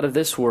brethren out of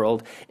this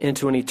world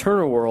into an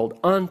eternal world,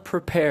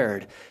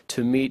 unprepared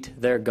to meet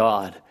their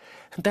God.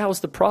 And that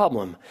was the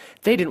problem.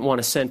 They didn't want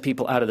to send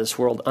people out of this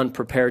world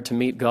unprepared to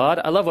meet God.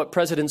 I love what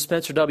President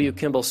Spencer W.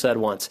 Kimball said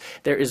once.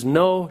 There is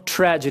no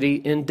tragedy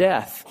in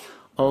death,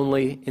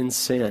 only in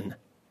sin.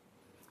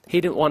 He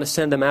didn't want to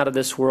send them out of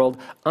this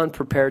world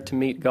unprepared to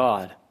meet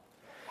God.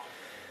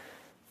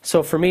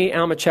 So for me,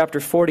 Alma chapter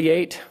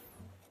 48,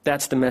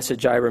 that's the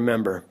message I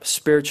remember.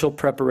 Spiritual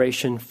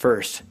preparation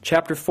first.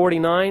 Chapter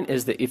 49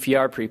 is the if ye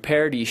are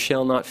prepared, ye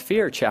shall not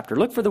fear chapter.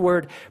 Look for the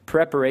word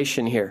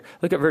preparation here.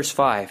 Look at verse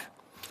 5.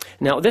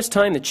 Now at this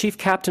time the chief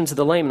captains of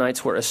the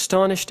Lamanites were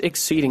astonished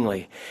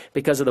exceedingly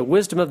because of the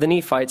wisdom of the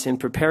Nephites in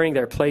preparing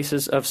their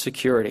places of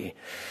security.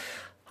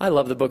 I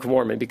love the Book of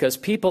Mormon because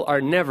people are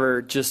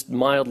never just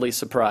mildly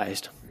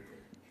surprised.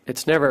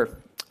 It's never,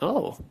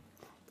 oh.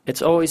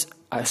 It's always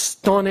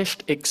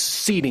astonished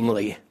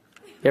exceedingly.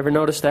 You ever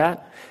notice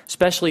that?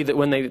 Especially that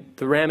when the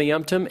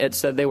Rameumptom, it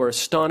said they were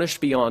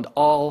astonished beyond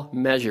all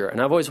measure. And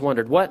I've always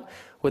wondered, what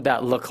would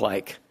that look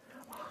like?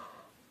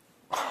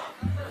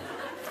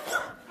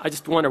 I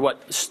just wonder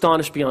what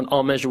astonished beyond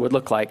all measure would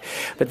look like.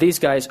 But these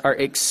guys are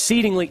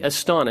exceedingly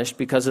astonished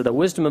because of the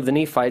wisdom of the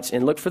Nephites.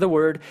 And look for the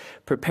word,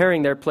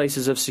 preparing their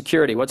places of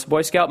security. What's the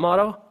Boy Scout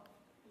motto?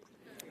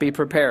 Be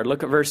prepared.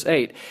 Look at verse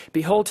 8.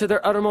 Behold, to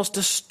their uttermost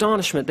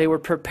astonishment, they were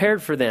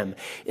prepared for them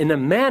in a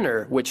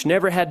manner which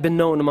never had been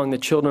known among the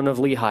children of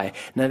Lehi.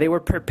 Now they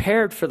were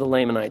prepared for the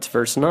Lamanites.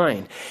 Verse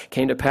 9.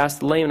 Came to pass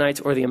the Lamanites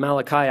or the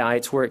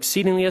Amalekites were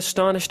exceedingly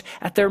astonished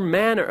at their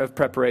manner of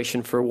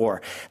preparation for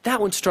war.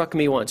 That one struck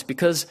me once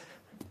because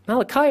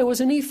Amalekiah was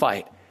a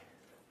Nephite.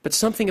 But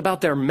something about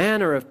their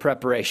manner of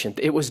preparation,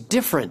 it was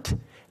different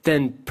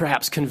than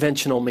perhaps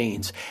conventional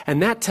means.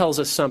 And that tells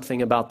us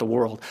something about the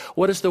world.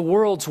 What is the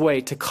world's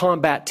way to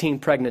combat teen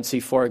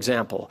pregnancy, for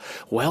example?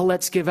 Well,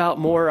 let's give out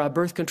more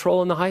birth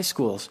control in the high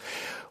schools.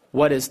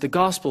 What is the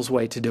gospel's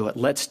way to do it?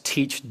 Let's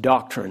teach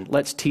doctrine.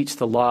 Let's teach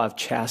the law of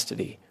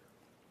chastity.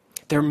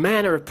 Their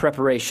manner of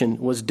preparation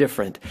was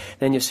different.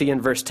 Then you see in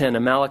verse 10,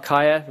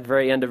 Amalekiah, the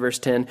very end of verse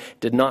 10,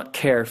 did not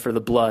care for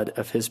the blood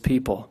of his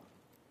people.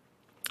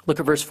 Look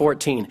at verse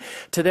 14.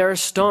 To their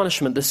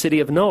astonishment, the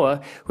city of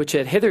Noah, which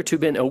had hitherto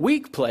been a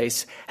weak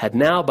place, had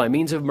now, by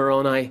means of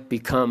Moroni,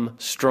 become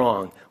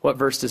strong. What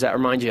verse does that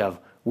remind you of?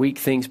 Weak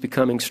things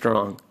becoming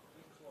strong.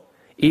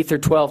 Ether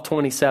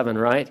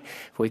 12:27, right?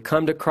 If we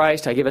come to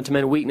Christ, I give unto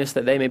men weakness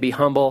that they may be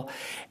humble.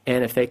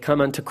 And if they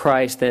come unto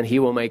Christ, then he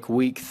will make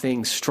weak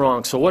things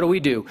strong. So what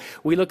do?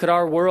 We look at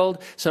our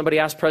world. Somebody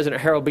asked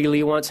President Harold B.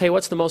 Lee once, hey,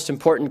 what's the most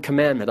important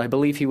commandment? I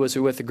believe he was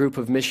with a group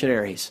of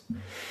missionaries.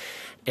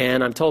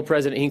 And I'm told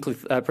President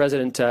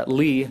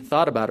Lee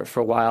thought about it for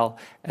a while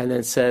and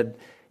then said,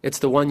 it's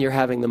the one you're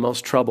having the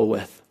most trouble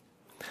with.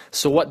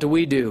 So what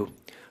do?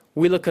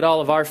 We look at all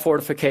of our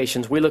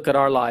fortifications. We look at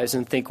our lives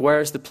and think,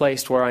 where's the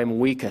place where I'm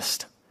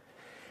weakest?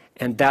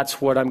 And that's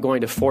what I'm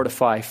going to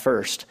fortify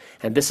first.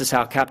 And this is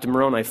how Captain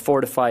Moroni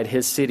fortified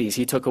his cities.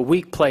 He took a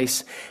weak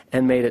place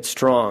and made it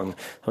strong.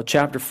 So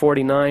chapter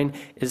 49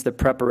 is the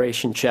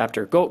preparation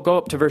chapter. Go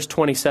up to verse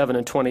 27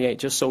 and 28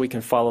 just so we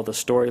can follow the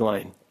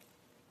storyline.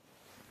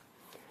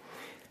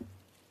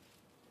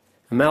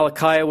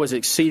 Amalekiah was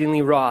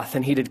exceedingly wroth,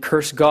 and he did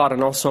curse God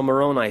and also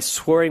Moroni,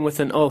 swearing with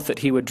an oath that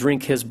he would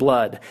drink his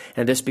blood.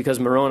 And this because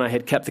Moroni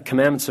had kept the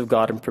commandments of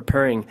God and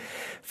preparing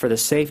for the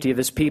safety of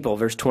his people.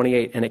 Verse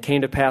 28, and it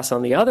came to pass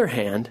on the other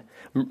hand,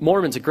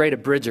 Mormon's a great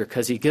abridger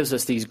because he gives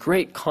us these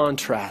great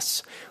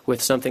contrasts with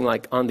something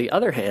like, on the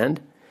other hand,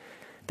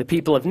 the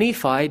people of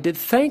Nephi did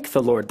thank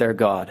the Lord their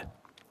God.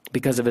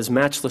 because of his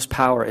matchless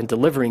power in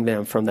delivering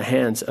them from the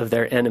hands of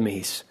their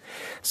enemies.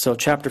 So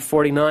chapter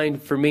 49,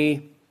 for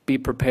me, be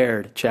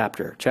prepared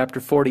chapter. Chapter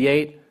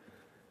 48,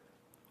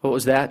 what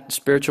was that?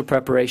 Spiritual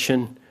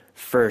preparation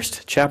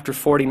first. Chapter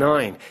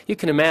 49. You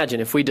can imagine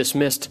if we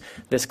dismissed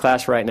this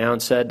class right now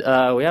and said,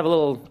 we have a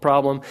little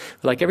problem.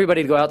 We'd like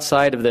everybody to go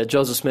outside of the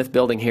Joseph Smith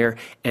building here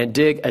and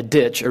dig a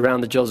ditch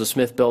around the Joseph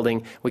Smith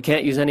building. We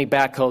can't use any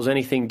backhoes,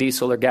 anything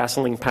diesel or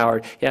gasoline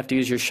powered. You have to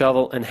use your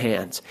shovel and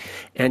hands.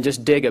 And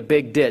just dig a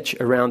big ditch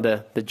around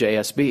the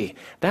JSB.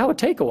 That would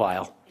take a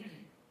while.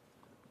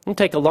 It would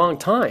take a long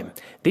time.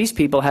 These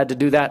people had to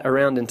do that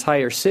around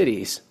entire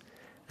cities.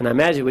 And I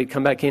imagine we'd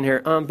come back in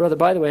here, Brother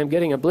Bytheway, I'm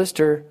getting a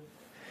blister.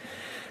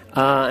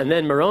 And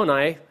then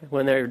Moroni,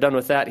 when they're done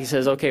with that, he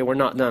says, okay, we're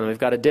not done. We've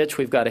got a ditch,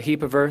 we've got a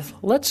heap of earth.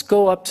 Let's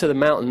go up to the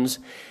mountains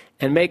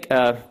and make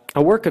a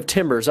work of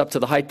timbers up to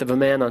the height of a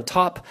man on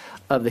top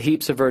of the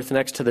heaps of earth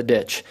next to the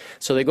ditch.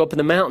 So they go up in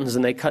the mountains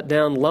and they cut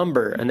down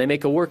lumber and they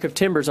make a work of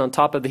timbers on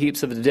top of the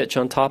heaps of the ditch,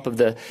 on top of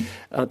the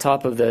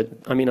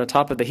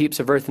heaps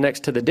of earth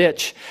next to the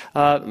ditch.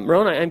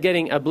 Moroni, I'm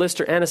getting a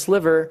blister and a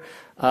sliver.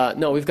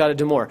 No, we've got to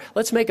do more.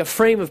 Let's make a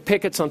frame of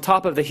pickets on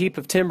top of the heap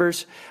of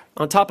timbers,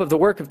 on top of the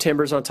work of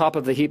timbers, on top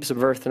of the heaps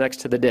of earth next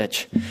to the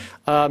ditch.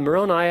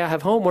 Moroni, I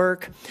have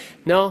homework.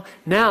 No,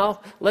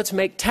 now let's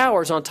make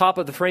towers on top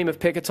of the frame of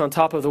pickets, on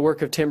top of the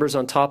work of timbers,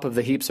 on top of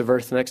the heaps of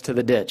earth next to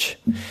the ditch.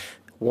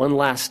 One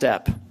last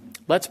step.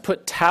 Let's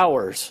put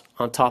towers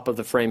on top of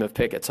the frame of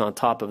pickets, on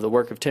top of the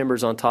work of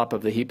timbers, on top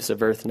of the heaps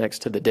of earth next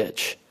to the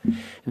ditch.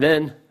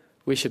 Then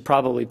we should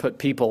probably put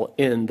people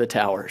in the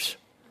towers.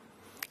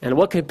 And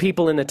what could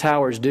people in the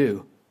towers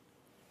do?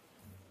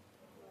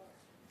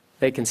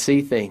 They can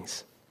see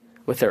things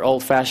with their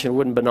old-fashioned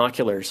wooden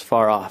binoculars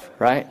far off,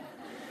 right?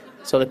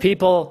 So the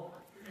people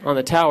on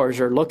the towers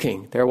are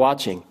looking, they're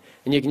watching.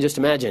 And you can just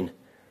imagine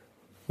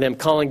them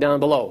calling down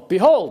below,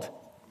 "Behold,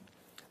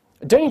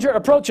 danger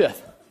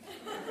approacheth.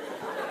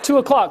 2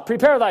 o'clock,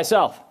 prepare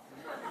thyself."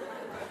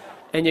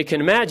 And you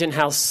can imagine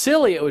how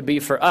silly it would be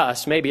for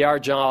us. Maybe our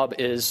job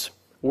is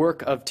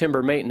work of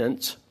timber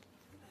maintenance,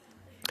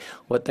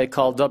 what they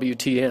call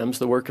WTMs,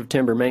 the work of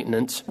timber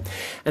maintenance.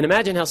 And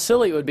imagine how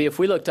silly it would be if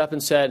we looked up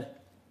and said,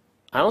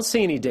 "I don't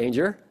see any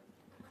danger,"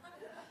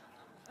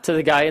 to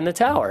the guy in the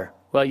tower.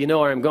 Well, you know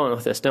where I'm going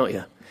with this, don't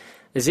you?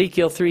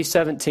 Ezekiel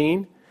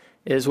 3:17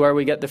 is where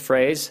we get the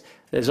phrase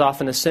that is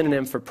often a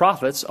synonym for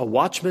prophets, a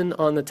watchman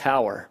on the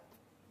tower.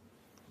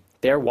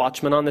 They're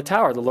watchmen on the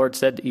tower. The Lord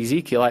said to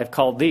Ezekiel, "I have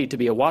called thee to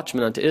be a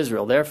watchman unto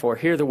Israel. Therefore,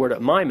 hear the word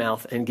at my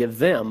mouth and give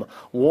them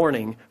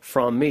warning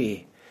from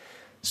me."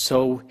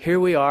 So here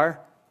we are,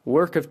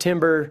 work of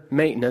timber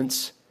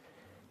maintenance,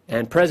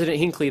 and President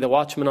Hinckley, the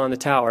watchman on the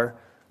tower,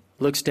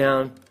 looks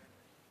down,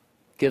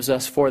 gives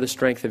us for the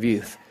strength of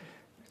youth,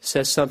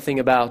 says something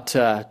about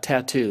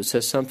tattoos,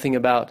 says something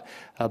about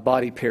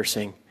body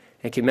piercing.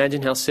 And can you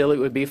imagine how silly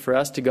it would be for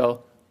us to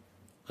go,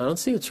 "I don't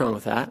see what's wrong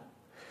with that."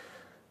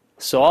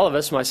 So all of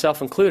us,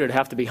 myself included,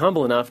 have to be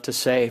humble enough to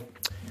say,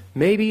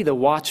 maybe the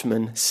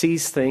watchman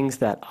sees things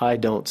that I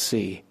don't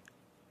see.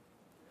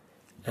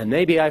 And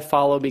maybe I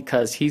follow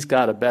because he's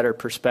got a better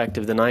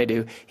perspective than I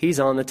do. He's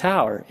on the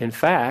tower. In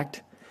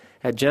fact,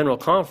 at General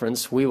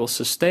Conference, we will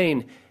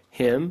sustain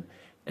him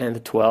and the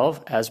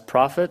 12 as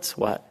prophets,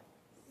 what?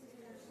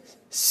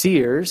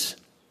 Seers,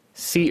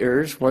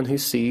 one who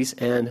sees,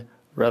 and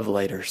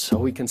revelators. So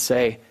we can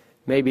say,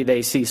 maybe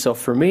they see. So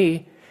for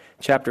me,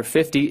 chapter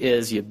 50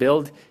 is you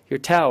build your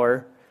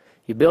tower,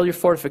 you build your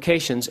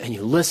fortifications, and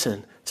you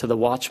listen to the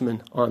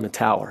watchman on the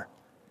tower.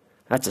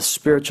 That's a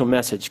spiritual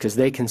message because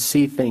they can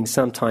see things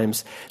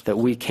sometimes that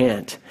we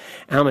can't.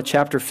 Alma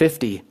chapter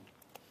 50.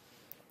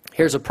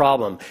 Here's a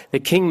problem.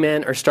 The king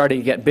men are starting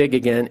to get big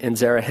again in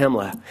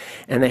Zarahemla,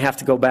 and they have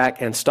to go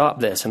back and stop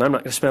this. And I'm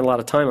not going to spend a lot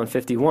of time on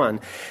 51,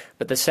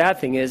 but the sad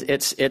thing is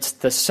it's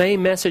the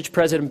same message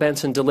President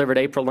Benson delivered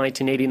April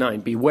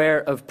 1989. Beware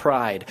of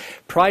pride.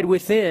 Pride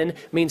within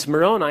means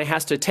Moroni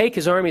has to take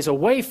his armies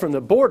away from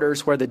the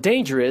borders where the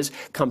danger is,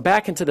 come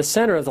back into the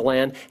center of the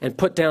land, and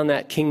put down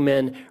that king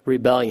men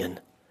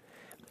rebellion,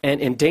 and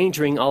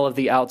endangering all of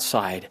the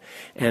outside.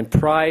 And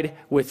pride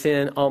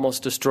within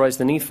almost destroys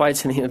the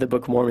Nephites, and in the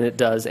Book of Mormon it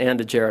does, and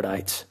the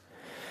Jaredites.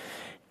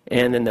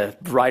 And then the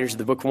writers of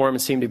the Book of Mormon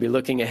seem to be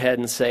looking ahead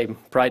and say,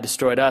 pride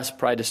destroyed us,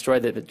 pride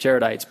destroyed the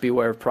Jaredites.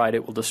 Beware of pride,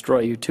 it will destroy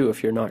you too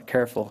if you're not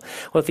careful.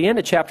 Well, at the end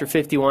of chapter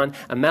 51,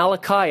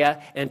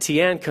 Amalickiah and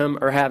Teancum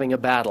are having a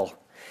battle.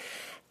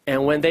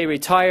 And when they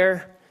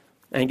retire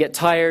and get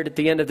tired at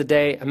the end of the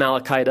day,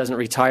 Amalickiah doesn't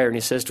retire, and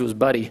he says to his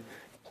buddy,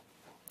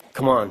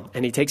 "Come on."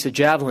 And he takes a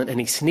javelin and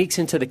he sneaks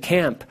into the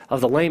camp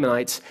of the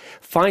Lamanites,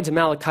 finds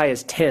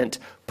Amalickiah's tent,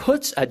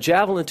 puts a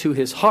javelin to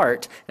his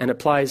heart, and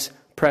applies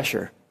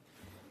pressure.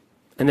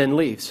 And then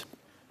leaves.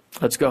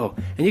 Let's go.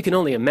 And you can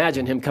only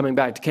imagine him coming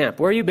back to camp.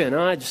 "Where you been?"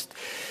 "I just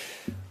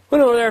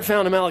went over there,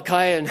 found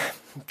Amalickiah, and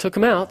took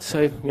him out."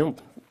 So,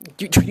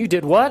 you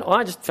did what? "Well,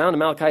 I just found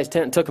Amalickiah's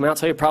tent and took him out,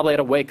 so he probably had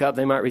to wake up.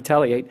 They might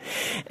retaliate."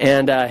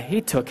 And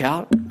he took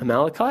out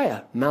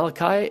Amalickiah.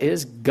 Amalickiah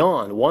is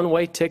gone.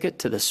 One-way ticket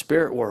to the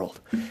spirit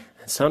world.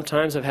 And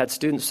sometimes I've had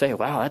students say,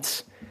 wow,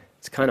 it's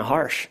kind of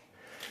harsh.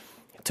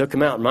 Took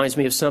him out. Reminds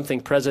me of something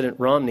President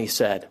Romney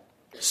said,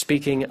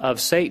 speaking of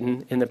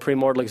Satan in the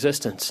premortal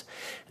existence.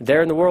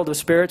 There in the world of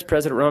spirits,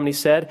 President Romney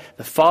said,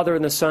 the Father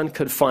and the Son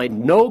could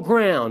find no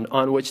ground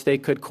on which they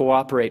could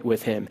cooperate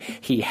with him.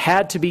 He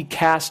had to be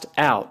cast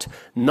out,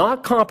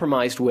 not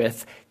compromised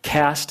with,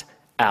 cast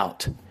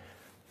out.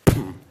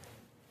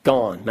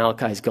 Gone.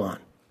 Malachi's gone.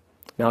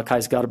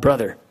 Malachi's got a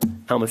brother,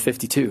 Alma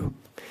 52.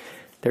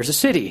 There's a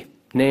city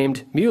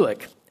named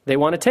Mulek. They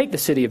want to take the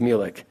city of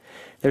Mulek.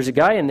 There's a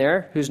guy in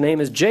there whose name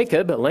is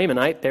Jacob, a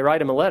Lamanite. They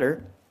write him a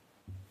letter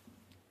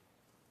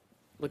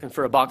looking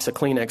for a box of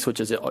Kleenex, which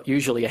is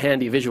usually a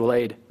handy visual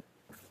aid.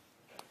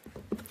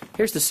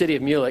 Here's the city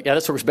of Mulek. Yeah,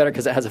 this works better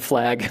because it has a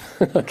flag.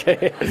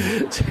 Okay.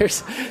 So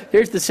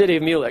here's the city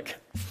of Mulek.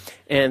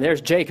 And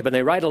there's Jacob, and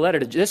they write a letter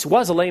to, this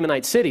was a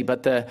Lamanite city, a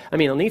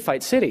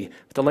Nephite city,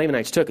 but the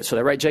Lamanites took it. So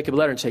they write Jacob a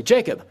letter and say,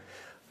 Jacob,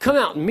 come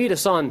out and meet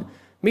us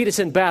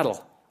in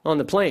battle on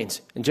the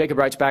plains. And Jacob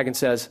writes back and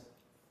says,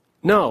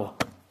 no.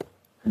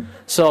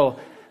 So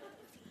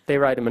they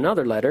write him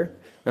another letter.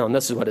 No, and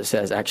this is what it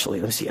says,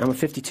 actually. Let's see, Alma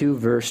 52,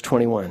 verse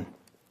 21.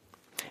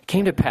 It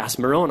came to pass,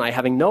 Moroni,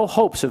 having no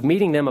hopes of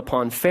meeting them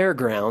upon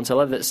fairgrounds. I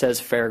love that it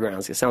says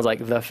fairgrounds. It sounds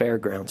like the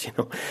fairgrounds,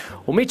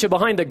 We'll meet you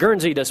behind the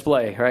Guernsey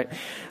display, right?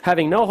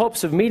 Having no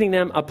hopes of meeting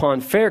them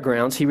upon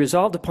fairgrounds, he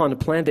resolved upon a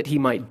plan that he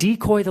might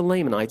decoy the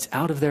Lamanites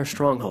out of their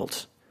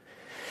strongholds.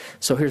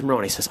 So here's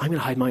Moroni. He says, I'm going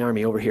to hide my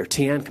army over here.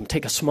 Tiancum,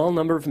 take a small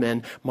number of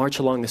men, march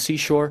along the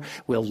seashore.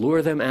 We'll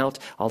lure them out.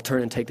 I'll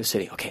turn and take the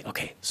city.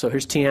 Okay. So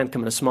here's Tiancum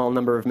and a small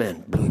number of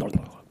men.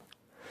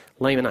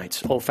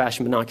 Lamanites,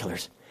 old-fashioned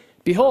binoculars.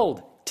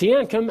 Behold,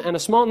 Tiancum and a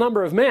small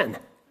number of men.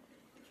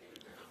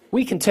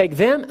 We can take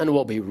them and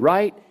we'll be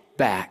right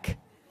back.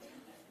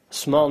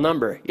 Small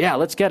number. Yeah,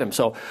 let's get them.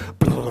 So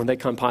they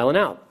come piling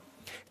out.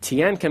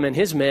 Tiancum and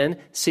his men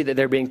see that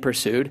they're being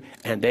pursued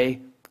and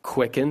they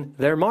quicken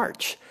their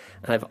march.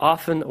 And I've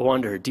often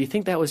wondered, do you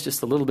think that was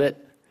just a little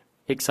bit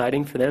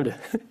exciting for them to,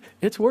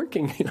 it's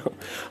working,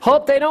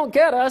 Hope they don't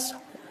get us.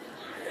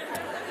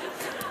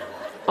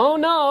 Oh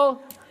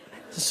no.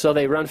 So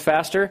they run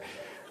faster.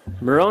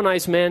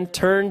 Moroni's men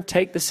turn,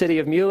 take the city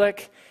of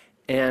Mulek,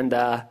 and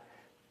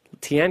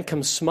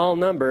Tiancum's small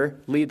number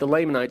lead the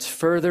Lamanites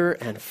further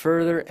and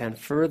further and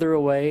further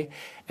away.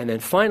 And then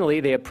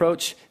finally they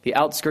approach the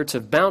outskirts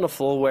of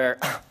Bountiful, where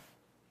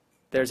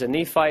there's a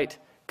Nephite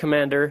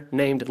commander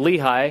named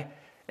Lehi,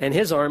 and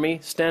his army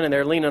standing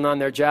there leaning on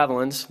their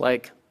javelins,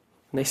 like,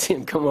 and they see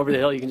him come over the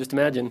hill, you can just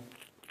imagine.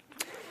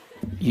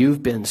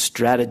 You've been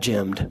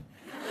stratagemed.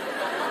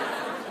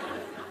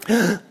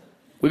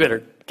 We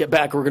better get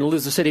back, we're going to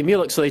lose the city of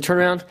Mulek. So they turn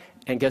around,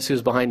 and guess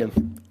who's behind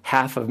them?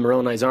 Half of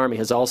Moroni's army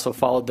has also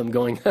followed them,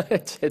 going,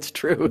 it's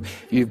true,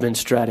 you've been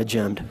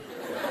stratagemed.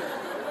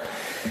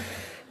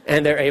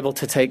 And they're able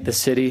to take the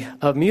city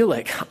of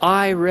Mulek.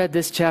 I read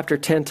this chapter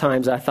 10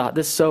 times. I thought,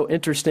 this is so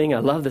interesting. I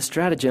love the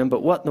stratagem,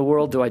 but what in the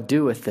world do I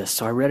do with this?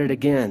 So I read it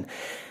again.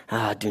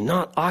 Do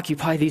not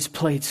occupy these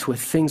plates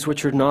with things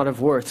which are not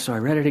of worth. So I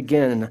read it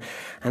again.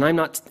 And I'm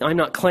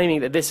not claiming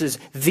that this is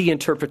the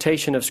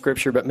interpretation of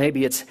Scripture, but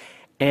maybe it's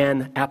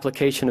an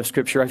application of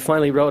Scripture. I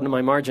finally wrote in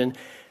my margin,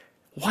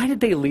 why did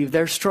they leave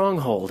their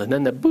stronghold? And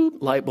then the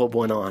boop, light bulb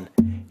went on.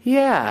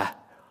 Yeah.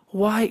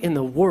 Why in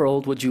the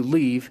world would you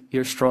leave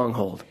your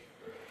stronghold?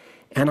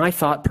 And I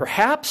thought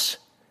perhaps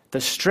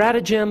the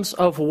stratagems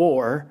of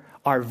war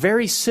are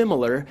very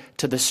similar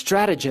to the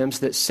stratagems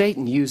that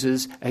Satan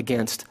uses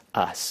against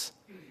us.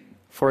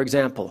 For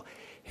example,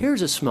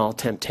 here's a small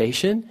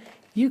temptation.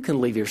 You can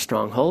leave your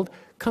stronghold,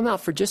 come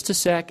out for just a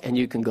sec, and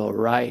you can go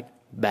right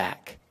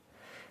back.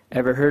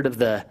 Ever heard of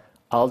the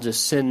I'll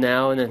just sin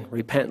now and then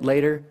repent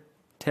later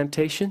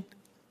temptation?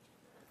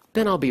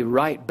 Then I'll be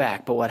right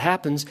back. But what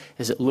happens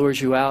is it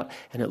lures you out,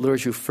 and it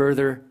lures you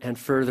further and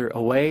further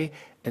away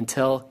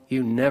until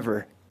you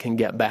never can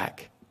get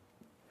back.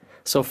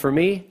 So for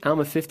me,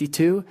 Alma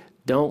 52,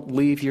 don't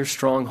leave your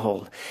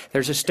stronghold.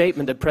 There's a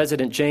statement that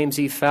President James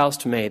E.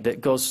 Faust made that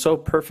goes so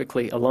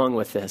perfectly along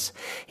with this.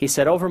 He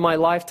said, over my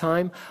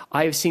lifetime,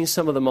 I have seen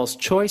some of the most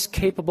choice,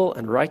 capable,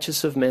 and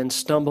righteous of men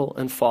stumble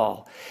and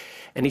fall.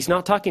 And he's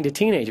not talking to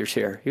teenagers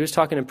here. He was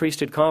talking in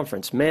priesthood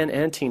conference, men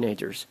and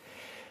teenagers.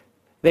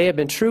 They have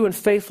been true and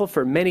faithful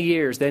for many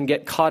years, then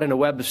get caught in a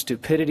web of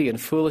stupidity and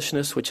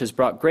foolishness, which has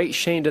brought great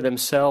shame to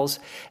themselves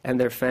and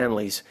their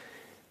families,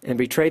 and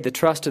betrayed the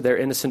trust of their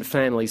innocent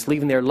families,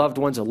 leaving their loved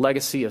ones a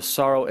legacy of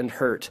sorrow and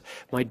hurt.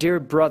 My dear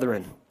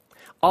brethren,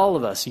 all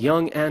of us,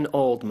 young and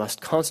old,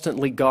 must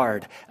constantly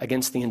guard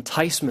against the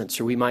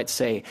enticements, or we might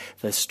say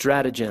the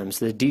stratagems,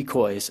 the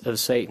decoys of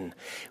Satan.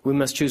 We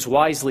must choose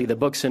wisely the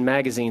books and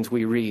magazines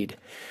we read,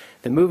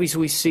 the movies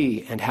we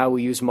see, and how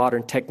we use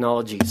modern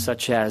technology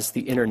such as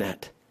the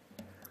internet.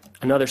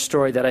 Another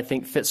story that I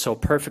think fits so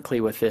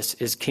perfectly with this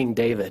is King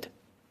David,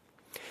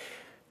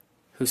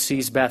 who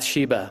sees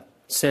Bathsheba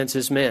sends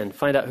his men.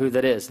 Find out who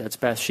that is. That's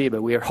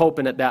Bathsheba. We are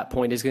hoping at that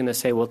point he's going to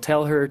say, well,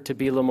 tell her to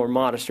be a little more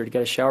modest or to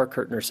get a shower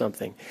curtain or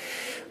something.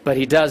 But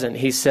he doesn't.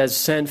 He says,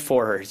 send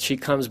for her. She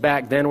comes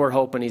back. Then we're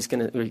hoping he's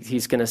going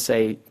to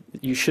say,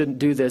 you shouldn't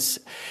do this.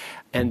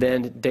 And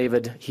then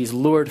David, he's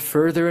lured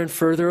further and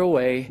further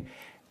away,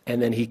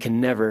 and then he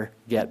can never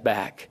get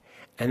back.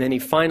 And then he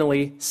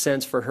finally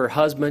sends for her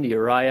husband,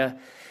 Uriah,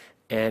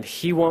 and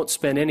he won't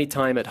spend any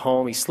time at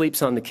home. He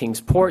sleeps on the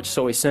king's porch,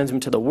 so he sends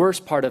him to the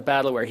worst part of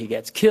battle where he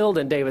gets killed,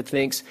 and David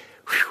thinks,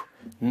 whew,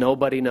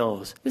 nobody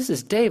knows. This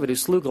is David who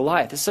slew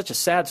Goliath. It's such a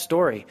sad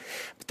story.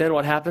 But then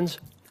what happens?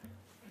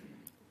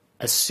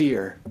 A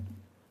seer,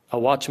 a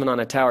watchman on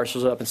a tower,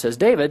 shows up and says,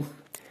 David,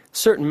 a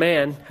certain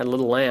man had a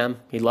little lamb.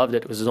 He loved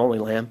it. It was his only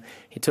lamb.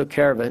 He took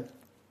care of it.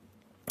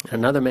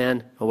 Another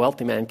man, a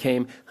wealthy man,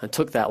 came and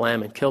took that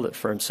lamb and killed it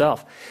for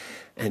himself.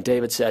 And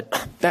David said,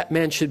 that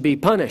man should be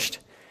punished.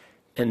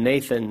 And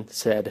Nathan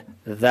said,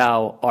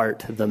 thou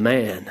art the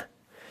man.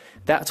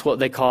 That's what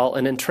they call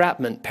an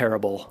entrapment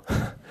parable.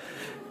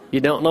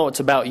 You don't know it's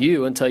about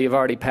you until you've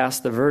already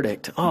passed the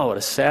verdict. Oh, what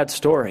a sad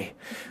story.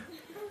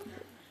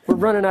 We're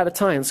running out of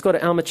time. Let's go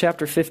to Alma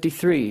chapter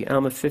 53.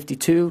 Alma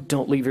 52,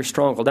 don't leave your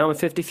stronghold. Alma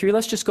 53,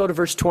 let's just go to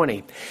verse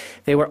 20.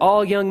 They were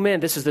all young men.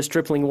 This is the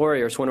stripling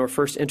warriors when we're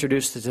first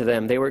introduced to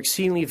them. They were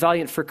exceedingly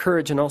valiant for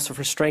courage and also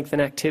for strength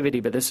and activity,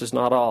 but this is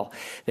not all.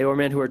 They were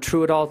men who were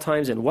true at all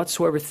times in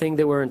whatsoever thing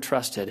they were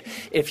entrusted.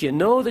 If you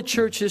know the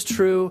church is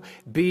true,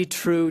 be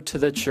true to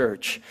the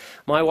church.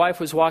 My wife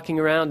was walking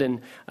around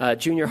in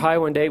junior high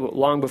one day,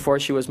 long before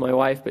she was my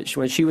wife, but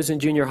when she was in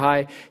junior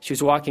high, she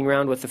was walking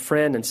around with a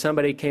friend, and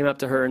somebody came up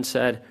to her and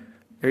said,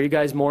 are you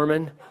guys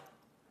Mormon?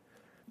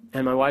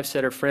 And my wife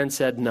said her friend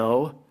said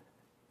no.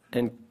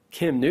 And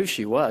Kim knew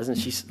she was, and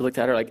she looked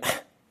at her like,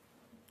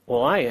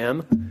 well, I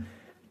am.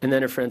 And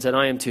then her friend said,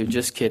 I am too,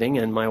 just kidding.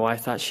 And my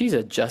wife thought, she's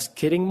a just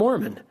kidding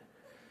Mormon.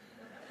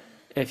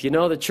 If you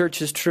know the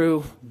church is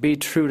true, be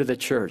true to the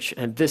church.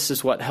 And this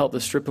is what helped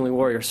the stripling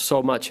warriors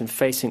so much in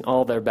facing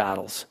all their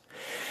battles.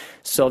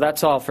 So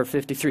that's all for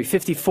 53.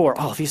 54,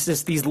 oh,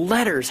 these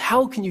letters.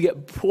 How can you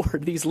get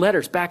bored? These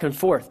letters back and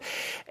forth.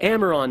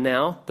 Ammoron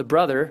now, the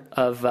brother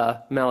of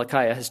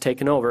Malachi, has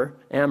taken over.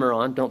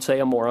 Ammoron, don't say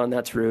a moron,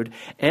 that's rude.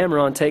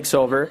 Ammoron takes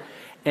over,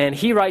 and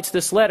he writes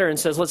this letter and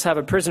says, let's have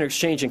a prisoner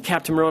exchange. And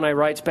Captain Moroni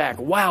writes back,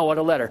 wow, what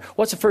a letter.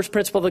 What's the first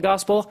principle of the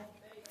gospel?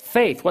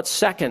 Faith. What's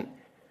second?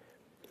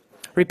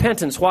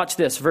 Repentance. Watch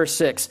this, verse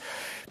 6.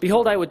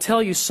 Behold, I would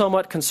tell you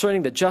somewhat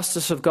concerning the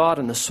justice of God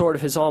and the sword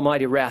of his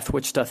almighty wrath,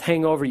 which doth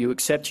hang over you,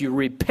 except you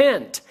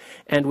repent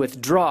and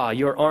withdraw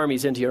your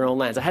armies into your own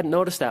lands. I hadn't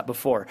noticed that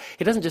before.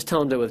 He doesn't just tell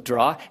them to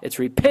withdraw. It's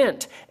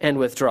repent and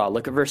withdraw.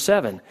 Look at verse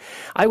 7.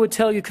 I would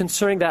tell you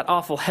concerning that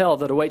awful hell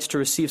that awaits to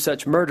receive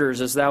such murderers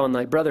as thou and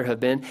thy brother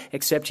have been,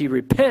 except ye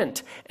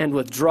repent and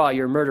withdraw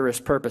your murderous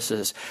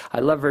purposes.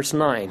 I love verse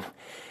 9.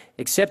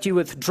 Except you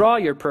withdraw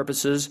your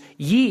purposes,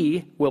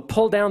 ye will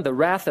pull down the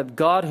wrath of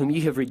God whom ye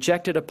have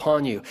rejected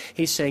upon you.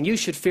 He's saying you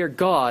should fear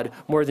God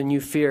more than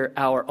you fear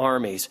our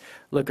armies.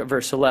 Look at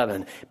verse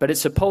 11. But it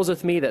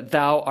supposeth me that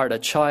thou art a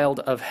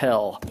child of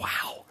hell.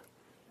 Wow.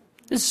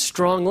 This is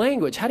strong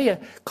language. How do you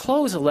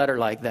close a letter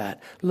like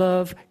that?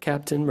 Love,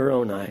 Captain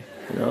Moroni.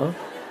 You know?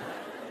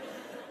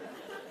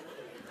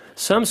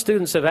 Some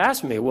students have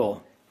asked me,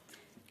 well,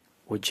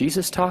 would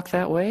Jesus talk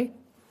that way?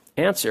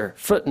 Answer,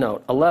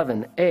 footnote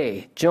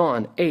 11a,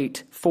 John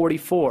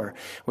 8:44.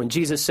 When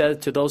Jesus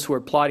said to those who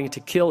were plotting to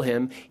kill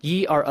him,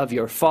 ye are of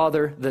your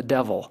father the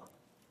devil.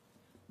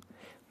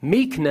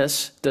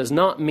 Meekness does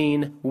not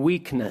mean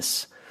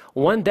weakness.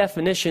 One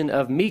definition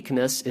of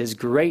meekness is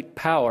great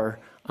power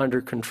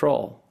under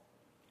control.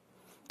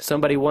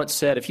 Somebody once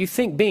said, if you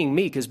think being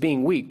meek is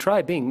being weak,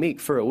 try being meek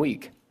for a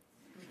week.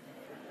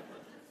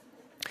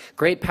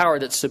 Great power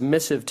that's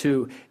submissive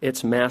to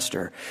its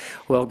master.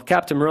 Well,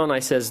 Captain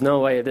Moroni says, no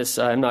way,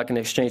 I'm not going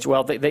to exchange.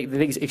 Well, they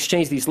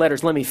exchange these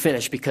letters. Let me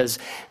finish, because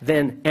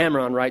then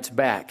Ammoron writes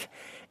back.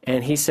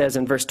 And he says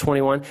in verse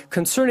 21,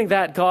 concerning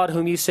that God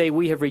whom you say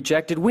we have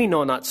rejected, we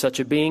know not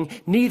such a being,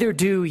 neither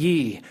do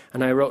ye.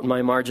 And I wrote in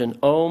my margin,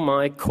 oh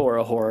my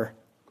Korahor.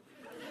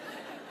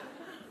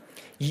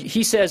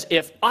 He says,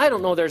 if I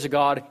don't know there's a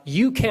God,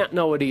 you can't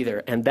know it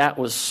either. And that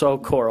was so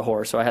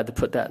Korahor, so I had to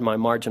put that in my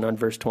margin on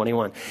verse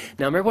 21.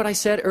 Now, remember what I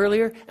said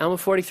earlier? Alma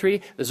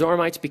 43, the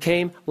Zoramites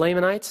became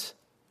Lamanites?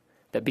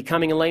 That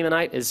becoming a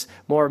Lamanite is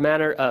more a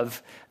matter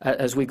of,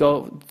 as we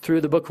go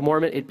through the Book of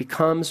Mormon, it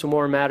becomes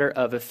more a matter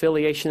of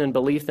affiliation and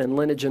belief than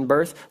lineage and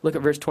birth. Look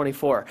at verse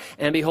 24.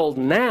 And behold,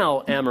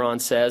 now,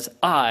 Ammoron says,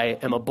 I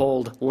am a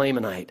bold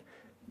Lamanite.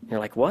 And you're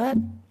like, what?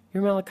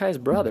 You're Malachi's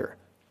brother.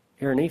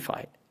 You're a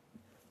Nephite.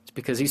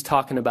 Because he's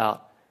talking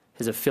about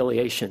his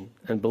affiliation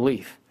and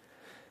belief.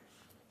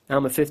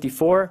 Alma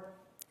 54,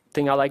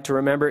 thing I like to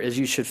remember is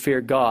you should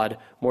fear God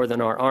more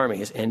than our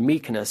armies, and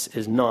meekness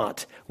is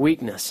not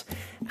weakness.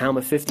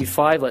 Alma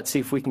 55, let's see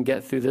if we can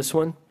get through this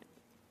one.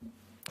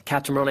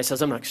 Captain Moroni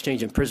says, I'm not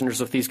exchanging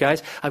prisoners with these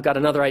guys. I've got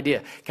another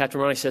idea. Captain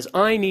Moroni says,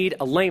 I need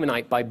a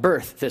Lamanite by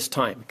birth this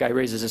time. Guy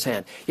raises his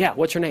hand. Yeah,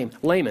 what's your name?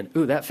 Laman.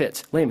 Ooh, that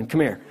fits. Laman,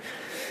 come here.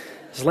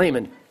 It's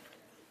Laman.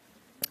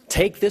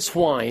 Take this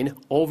wine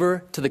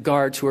over to the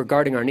guards who are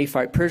guarding our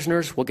Nephite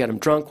prisoners. We'll get them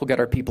drunk. We'll get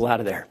our people out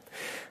of there.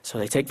 So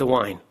they take the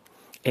wine.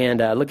 And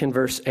look in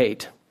verse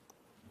 8.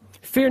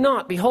 Fear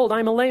not, behold, I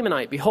am a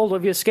Lamanite. Behold, we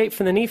have escaped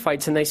from the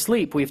Nephites, and they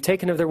sleep. We have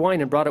taken of their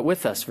wine and brought it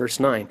with us. Verse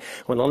 9.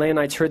 When the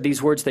Lamanites heard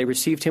these words, they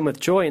received him with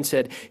joy and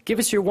said, Give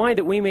us your wine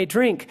that we may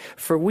drink,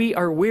 for we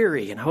are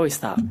weary. And I always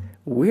thought,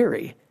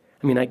 weary?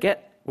 I mean, I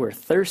get we're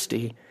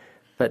thirsty,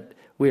 but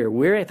we're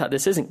weary. I thought,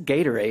 this isn't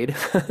Gatorade.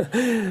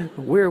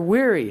 We're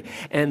weary.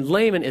 And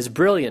Laman is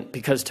brilliant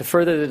because to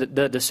further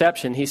the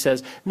deception, he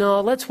says,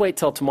 no, let's wait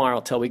till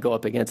tomorrow till we go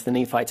up against the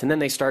Nephites. And then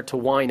they start to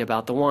whine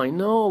about the wine.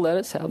 No, let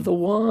us have the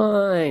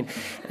wine.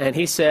 And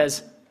he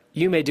says,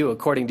 you may do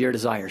according to your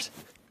desires.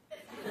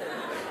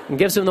 And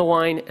gives them the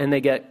wine, and they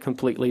get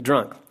completely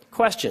drunk.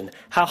 Question,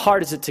 how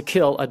hard is it to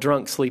kill a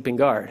drunk sleeping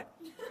guard?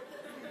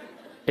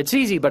 It's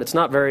easy, but it's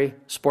not very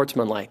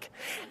sportsmanlike.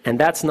 And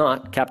that's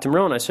not Captain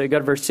Moroni. So you go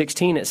to verse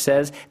 16, it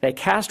says, they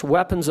cast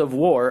weapons of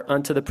war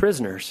unto the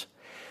prisoners.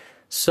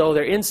 So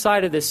they're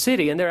inside of the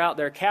city, and they're out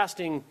there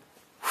casting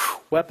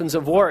weapons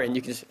of war. And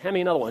you can just, hand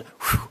me another one.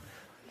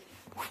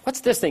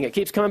 What's this thing? It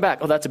keeps coming back.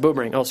 Oh, that's a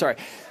boomerang. Oh, sorry.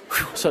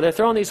 So they're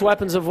throwing these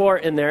weapons of war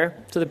in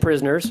there to the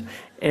prisoners.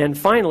 And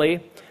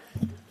finally,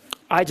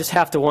 I just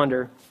have to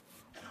wonder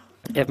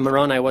if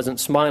Moroni wasn't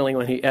smiling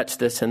when he etched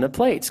this in the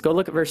plates. Go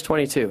look at verse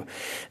 22.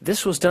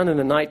 This was done in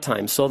the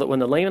nighttime, so that when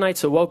the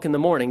Lamanites awoke in the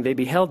morning, they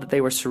beheld that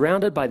they were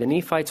surrounded by the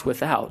Nephites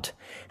without,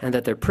 and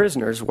that their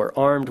prisoners were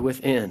armed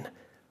within.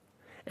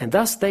 And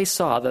thus they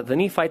saw that the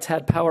Nephites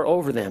had power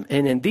over them.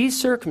 And in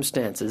these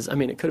circumstances, I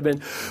mean, it could have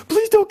been,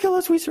 please don't kill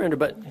us, we surrender.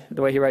 But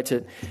the way he writes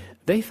it,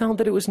 they found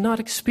that it was not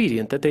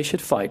expedient that they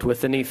should fight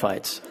with the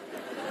Nephites.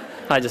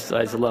 I just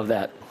love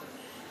that.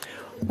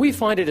 We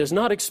find it is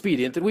not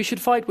expedient that we should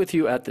fight with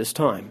you at this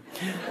time.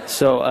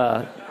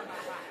 So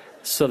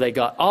they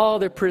got all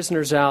their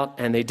prisoners out,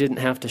 and they didn't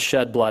have to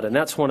shed blood. And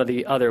that's one of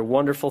the other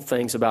wonderful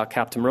things about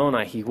Captain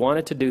Moroni. He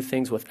wanted to do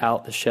things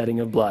without the shedding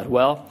of blood.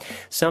 Well,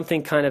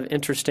 something kind of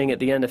interesting at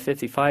the end of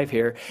 55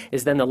 here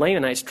is then the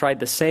Lamanites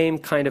tried the same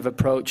kind of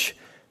approach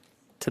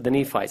to the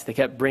Nephites. They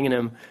kept bringing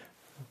them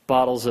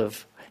bottles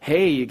of,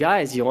 hey, you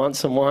guys, you want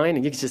some wine?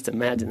 And you can just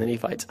imagine the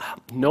Nephites,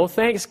 no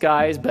thanks,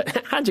 guys,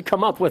 but how'd you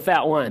come up with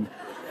that one?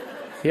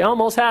 He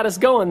almost had us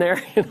going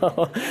there, you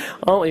know.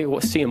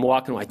 Only see him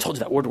walking away. I told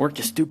you that word worked,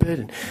 you stupid.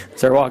 And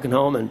so they're walking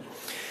home, and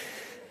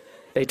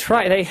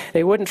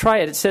they wouldn't try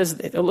it. It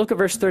says, look at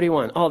verse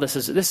 31. Oh, this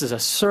is a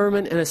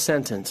sermon in a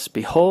sentence.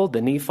 Behold,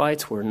 the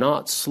Nephites were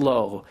not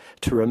slow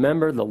to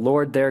remember the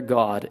Lord their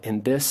God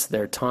in this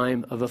their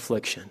time of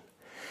affliction.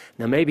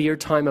 Now, maybe your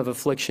time of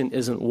affliction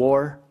isn't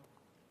war.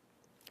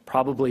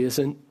 Probably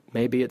isn't.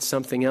 Maybe it's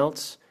something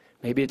else.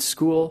 Maybe it's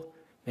school.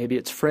 Maybe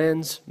it's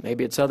friends.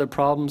 Maybe it's other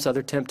problems,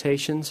 other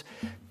temptations.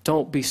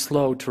 Don't be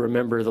slow to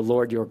remember the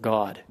Lord your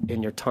God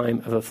in your time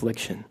of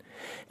affliction.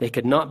 They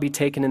could not be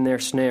taken in their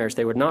snares.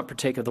 They would not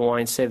partake of the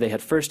wine, save they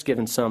had first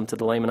given some to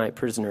the Lamanite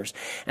prisoners.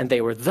 And they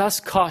were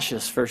thus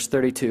cautious, verse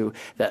 32,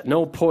 that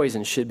no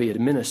poison should be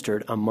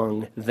administered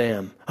among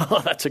them. Oh,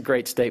 that's a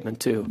great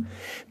statement, too.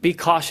 Be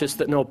cautious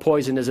that no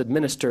poison is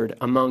administered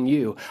among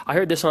you. I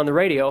heard this on the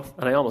radio,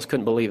 and I almost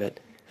couldn't believe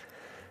it.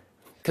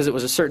 Because it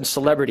was a certain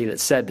celebrity that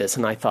said this,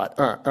 and I thought,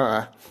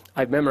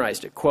 I've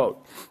memorized it.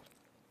 Quote,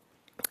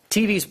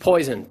 TV's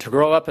poison, to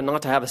grow up and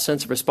not to have a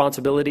sense of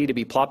responsibility, to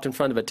be plopped in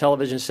front of a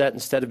television set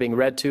instead of being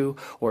read to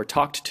or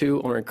talked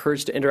to or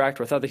encouraged to interact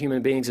with other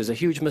human beings is a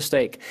huge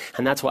mistake,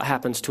 and that's what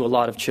happens to a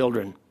lot of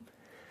children.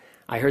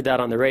 I heard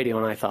that on the radio,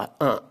 and I thought,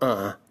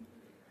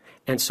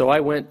 And so I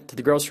went to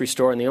the grocery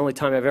store, and the only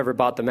time I've ever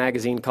bought the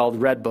magazine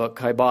called Red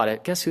Book, I bought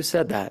it. Guess who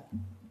said that?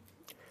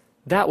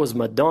 That was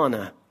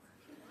Madonna.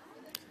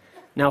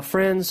 Now,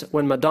 friends,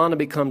 when Madonna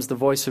becomes the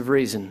voice of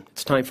reason,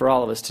 it's time for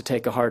all of us to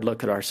take a hard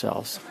look at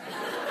ourselves.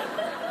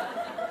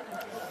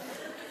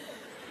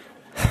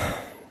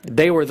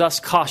 They were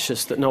thus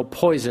cautious that no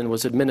poison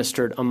was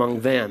administered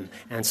among them.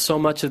 And so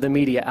much of the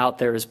media out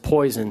there is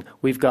poison.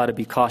 We've got to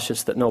be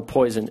cautious that no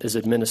poison is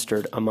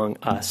administered among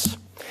us.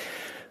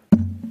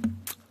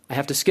 I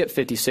have to skip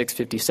 56,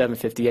 57,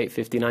 58,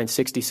 59,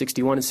 60,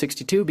 61, and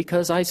 62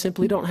 because I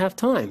simply don't have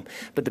time.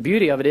 But the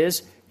beauty of it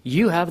is,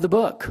 you have the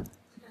book.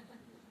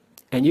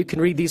 And you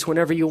can read these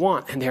whenever you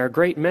want. And there are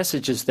great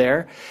messages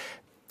there.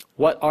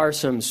 What are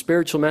some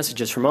spiritual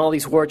messages from all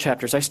these war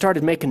chapters? I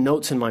started making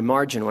notes in my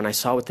margin when I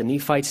saw what the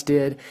Nephites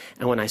did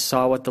and when I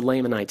saw what the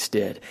Lamanites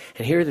did.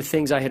 And here are the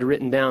things I had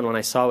written down when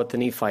I saw what the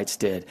Nephites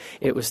did.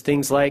 It was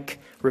things like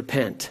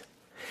repent.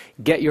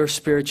 Get your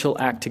spiritual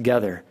act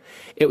together.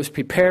 It was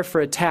prepare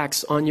for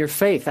attacks on your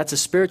faith. That's a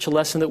spiritual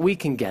lesson that we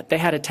can get. They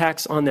had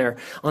attacks on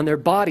their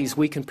bodies.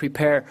 We can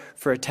prepare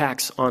for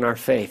attacks on our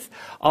faith.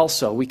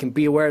 Also, we can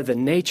be aware of the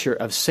nature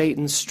of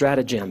Satan's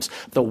stratagems,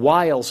 the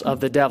wiles of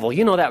the devil.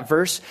 You know that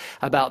verse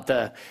about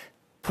the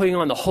putting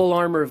on the whole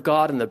armor of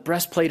God and the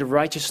breastplate of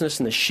righteousness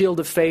and the shield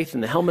of faith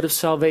and the helmet of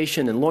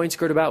salvation and loins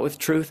girt about with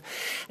truth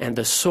and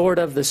the sword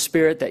of the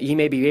Spirit, that ye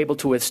may be able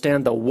to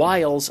withstand the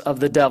wiles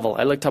of the devil.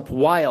 I looked up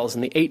wiles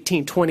in the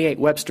 1828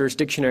 Webster's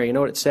Dictionary. You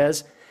know what it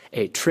says?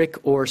 a trick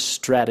or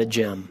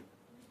stratagem.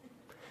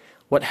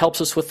 What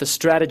helps us with the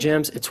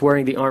stratagems? It's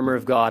wearing the armor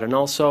of God. And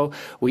also,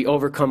 we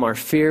overcome our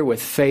fear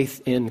with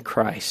faith in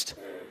Christ.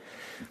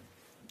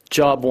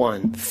 Job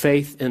 1,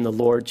 faith in the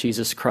Lord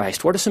Jesus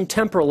Christ. What are some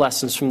temporal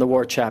lessons from the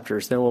war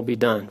chapters? Then we'll be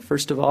done.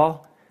 First of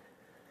all,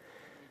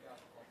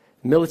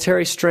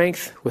 military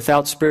strength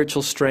without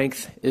spiritual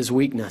strength is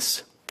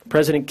weakness.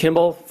 President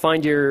Kimball,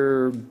 find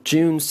your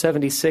June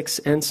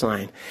 76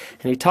 ensign.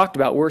 And he talked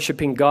about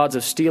worshiping gods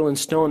of steel and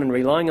stone and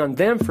relying on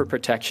them for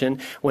protection,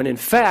 when in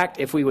fact,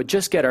 if we would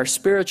just get our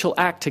spiritual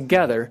act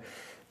together,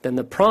 then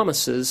the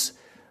promises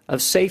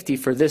of safety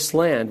for this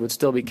land would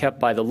still be kept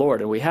by the Lord.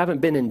 And we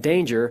haven't been in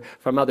danger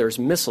from others'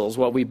 missiles.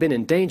 What we've been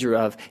in danger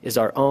of is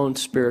our own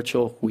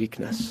spiritual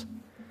weakness.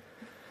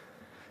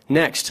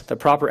 Next, the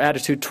proper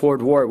attitude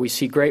toward war. We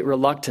see great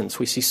reluctance.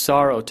 We see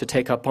sorrow to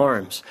take up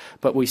arms.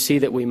 But we see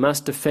that we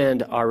must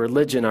defend our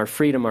religion, our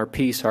freedom, our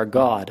peace, our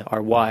God,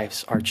 our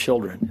wives, our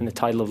children, in the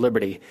title of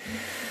liberty.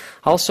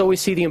 Also, we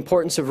see the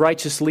importance of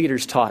righteous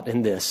leaders taught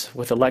in this.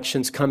 With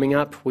elections coming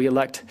up, we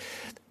elect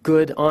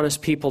good,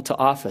 honest people to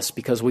office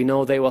because we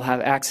know they will have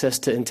access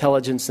to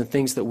intelligence and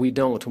things that we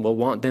don't, and we'll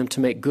want them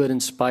to make good,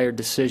 inspired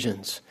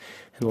decisions.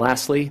 And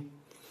lastly,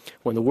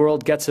 when the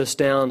world gets us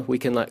down, we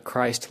can let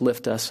Christ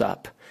lift us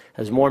up.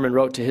 As Mormon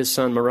wrote to his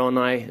son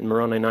Moroni in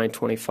Moroni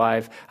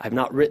 9:25, I've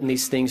not written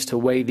these things to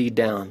weigh thee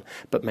down,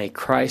 but may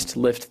Christ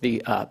lift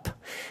thee up.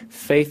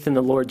 Faith in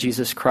the Lord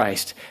Jesus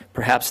Christ,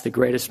 perhaps the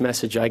greatest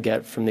message I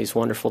get from these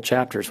wonderful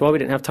chapters. Well, we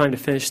didn't have time to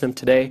finish them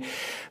today,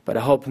 but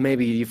I hope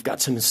maybe you've got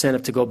some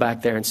incentive to go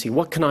back there and see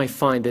what can I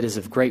find that is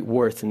of great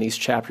worth in these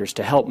chapters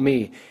to help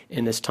me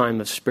in this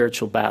time of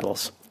spiritual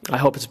battles. I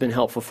hope it's been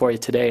helpful for you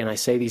today, and I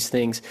say these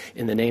things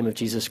in the name of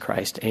Jesus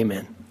Christ.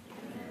 Amen.